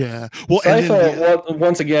 Yeah. Well, and then Sypha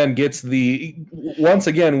once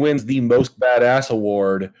again wins the most badass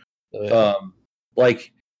award.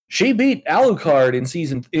 Like, she beat Alucard in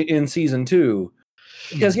season 2.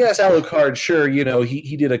 Because yes, Alucard, sure,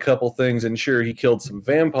 he did a couple things, and sure, he killed some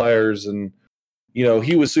vampires, and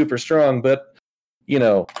he was super strong, but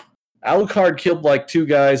Alucard killed like 2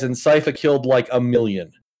 guys, and Sypha killed like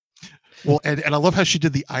 1,000,000. well, and I love how she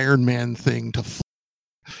did the Iron Man thing to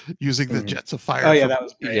using the Mhm. jets of fire. Oh yeah, that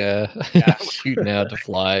was great. Yeah. Yeah. Shooting out to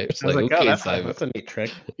fly. It's I was like, like, okay, oh, that's Simon, a neat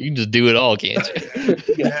trick. you can just do it all, can't you?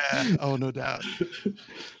 Yeah. Oh, no doubt.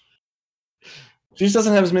 She just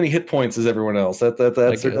doesn't have as many hit points as everyone else. That's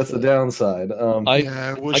the downside. I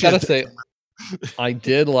gotta say, I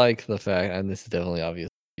did like the fact, and this is definitely obvious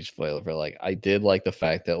spoiler, but like I did like the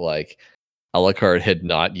fact that like Alucard had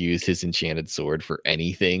not used his enchanted sword for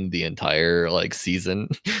anything the entire like season.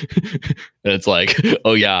 And it's like,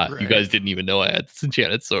 oh yeah, you guys didn't even know I had this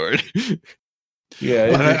enchanted sword.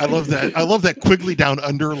 Yeah, I love that. I love that Quigley Down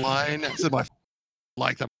Under line. I said my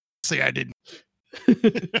like that. Say I didn't.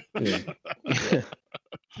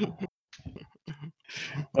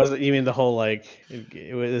 Was it? You mean the whole like?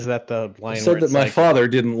 Is that the line? I said where that it's my like, father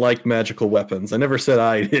didn't like magical weapons. I never said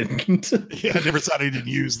I didn't. Yeah, I never said I didn't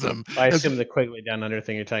use them. I assume the Quigley Down Under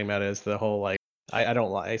thing you're talking about is the whole like. I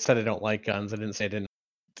don't like. I said I don't like guns. I didn't say I didn't.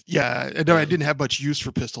 Yeah, no, I didn't have much use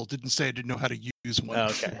for pistol. Didn't say I didn't know how to use one. Oh,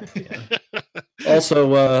 okay. Yeah.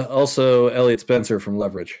 Also, Elliot Spencer from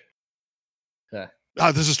Leverage.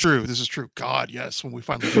 This is true. This is true. God, yes. When we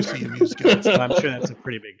finally do see him use guns. I'm sure that's a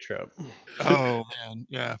pretty big trope. Oh man,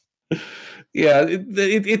 yeah. Yeah,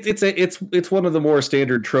 it's one of the more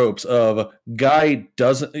standard tropes of guy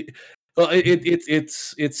doesn't.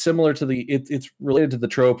 It's similar to it's related to the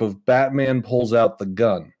trope of Batman pulls out the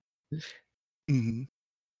gun. Mm-hmm.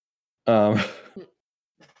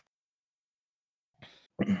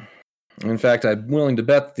 In fact, I'm willing to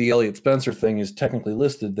bet the Elliot Spencer thing is technically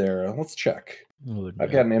listed there. Let's check. Oh,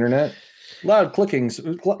 I've got an internet. Loud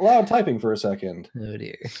loud typing for a second. Oh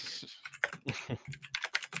dear.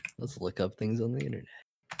 Let's look up things on the internet.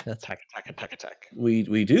 That's Attack. We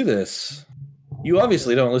do this. You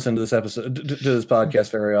obviously don't listen to this episode to this podcast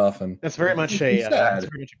very often. That's very much It's sad.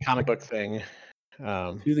 it's very much a comic book thing.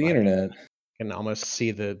 To the internet. You can almost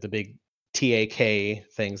see the big TAK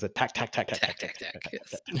things that tack.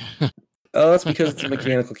 yes. Oh, that's because it's a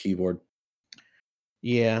mechanical keyboard.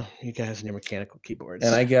 Yeah, you guys and your mechanical keyboards.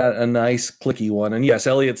 And I got a nice clicky one. And yes,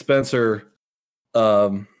 Elliot Spencer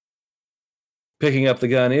picking up the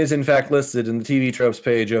gun is in fact listed in the TV tropes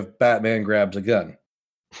page of Batman grabs a gun.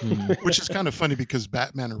 Which is kind of funny because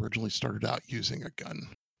Batman originally started out using a gun.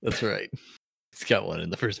 That's right. He's got one in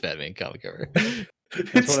the first Batman comic cover.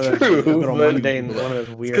 It's one of those little mundane, one of those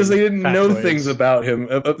weird. Because they didn't know factoids. things about him.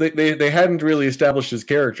 They hadn't really established his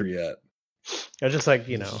character yet. It's just like,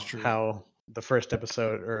 This is true. how the first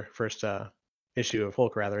episode or first issue of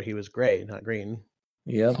Hulk, rather, he was gray, not green.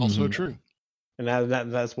 Yeah. Also Mhm. true. And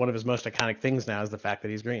that's one of his most iconic things now, is the fact that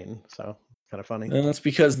he's green. So kind of funny. And that's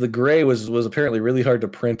because the gray was apparently really hard to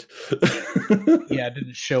print. Yeah, it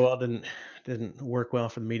didn't show well, didn't work well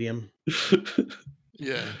for the medium.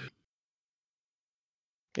 Yeah.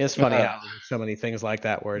 It's funny how there's so many things like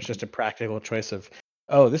that where it's just a practical choice of,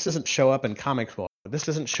 oh, this doesn't show up in comics well, this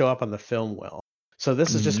doesn't show up on the film well, so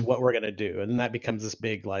this is just what we're gonna do, and then that becomes this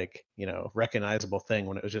big, like, recognizable thing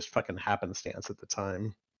when it was just fucking happenstance at the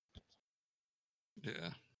time.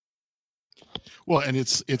 Yeah. Well, and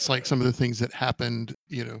it's like some of the things that happened,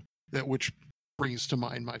 that which brings to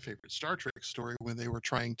mind my favorite Star Trek story when they were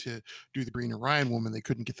trying to do the Green Orion woman. They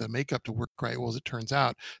couldn't get the makeup to work right. Well, as it turns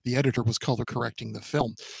out, the editor was color correcting the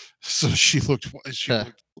film, so she looked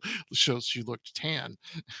tan.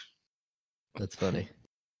 That's funny.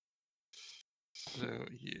 So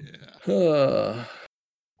yeah.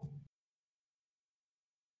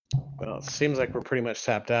 Well, it seems like we're pretty much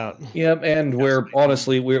tapped out. Yep, and we're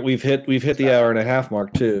honestly we've hit the hour and a half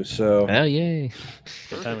mark too. So Oh, yay.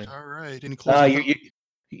 Good timing. All right. Any closing thoughts?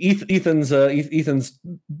 Ethan's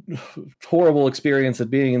horrible experience of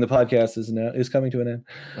being in the podcast is coming to an end.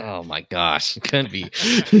 Oh my gosh. Can't be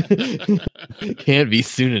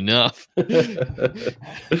soon enough.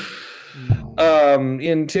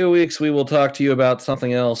 In 2 weeks we will talk to you about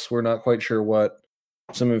something else. We're not quite sure what.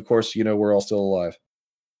 Of course, we're all still alive.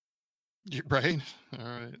 Right. All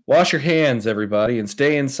right. Wash your hands, everybody, and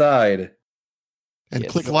stay inside. And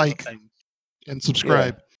Yes. click like and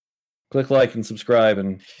subscribe. Yeah. Click like and subscribe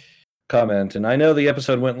and comment. And I know the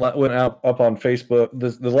episode went out up on Facebook.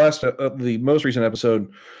 The most recent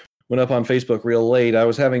episode went up on Facebook real late. I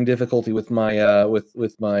was having difficulty with my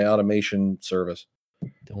with my automation service.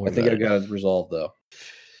 Don't worry I think about I got it resolved though.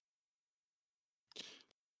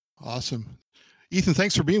 Awesome. Ethan,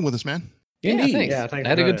 thanks for being with us, man. Indeed. Thanks. Yeah, thanks I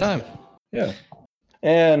had for a good having time. Yeah.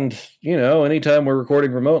 And anytime we're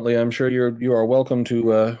recording remotely, I'm sure you are welcome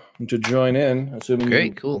to join in. Assuming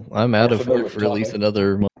Great, cool. I'm out of familiar work with for at least topic.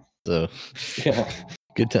 another month, so Yeah.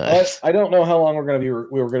 good times. I don't know how long we were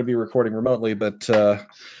going to be recording remotely, but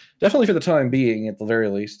definitely for the time being, at the very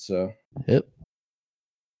least. So. Yep.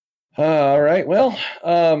 All right. Well,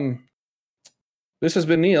 this has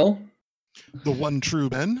been Neil The one true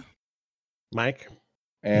Ben. Mike.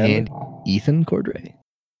 and Ethan Cordray.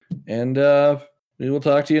 we will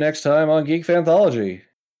talk to you next time on Geek Fanthology.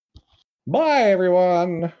 Bye,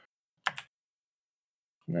 everyone.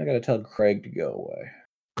 I got to tell Craig to go away.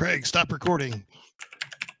 Craig, stop recording.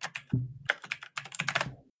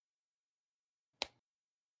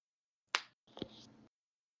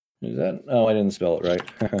 Is that? Oh, I didn't spell it right.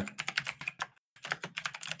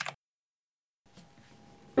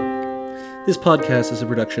 This podcast is a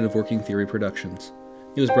production of Working Theory Productions.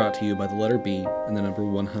 It was brought to you by the letter B and the number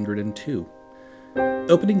 102.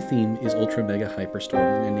 Opening theme is Ultra Mega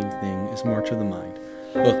Hyperstorm, and ending theme is March of the Mind,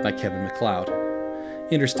 both by Kevin MacLeod.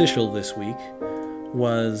 Interstitial this week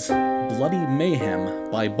was Bloody Mayhem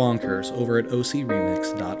by Bonkers over at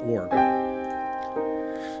ocremix.org.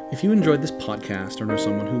 If you enjoyed this podcast or know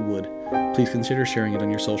someone who would, please consider sharing it on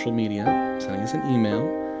your social media, sending us an email,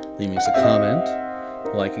 leaving us a comment,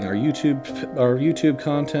 liking our YouTube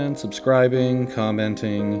content, subscribing,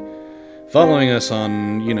 commenting, following us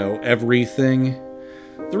on, everything.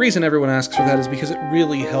 The reason everyone asks for that is because it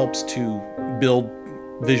really helps to build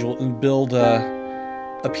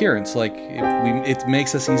appearance. Like it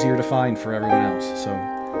makes us easier to find for everyone else. So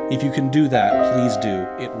if you can do that, please do.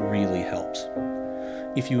 It really helps.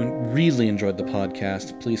 If you really enjoyed the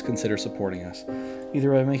podcast, please consider supporting us,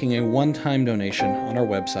 either by making a one-time donation on our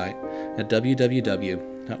website at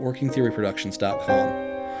www.workingtheoryproductions.com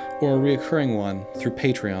or a recurring one through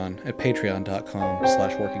Patreon at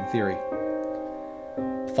patreon.com/workingtheory.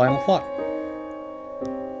 Final thought.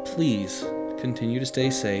 Please continue to stay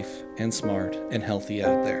safe and smart and healthy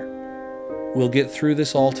out there. We'll get through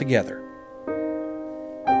this all together.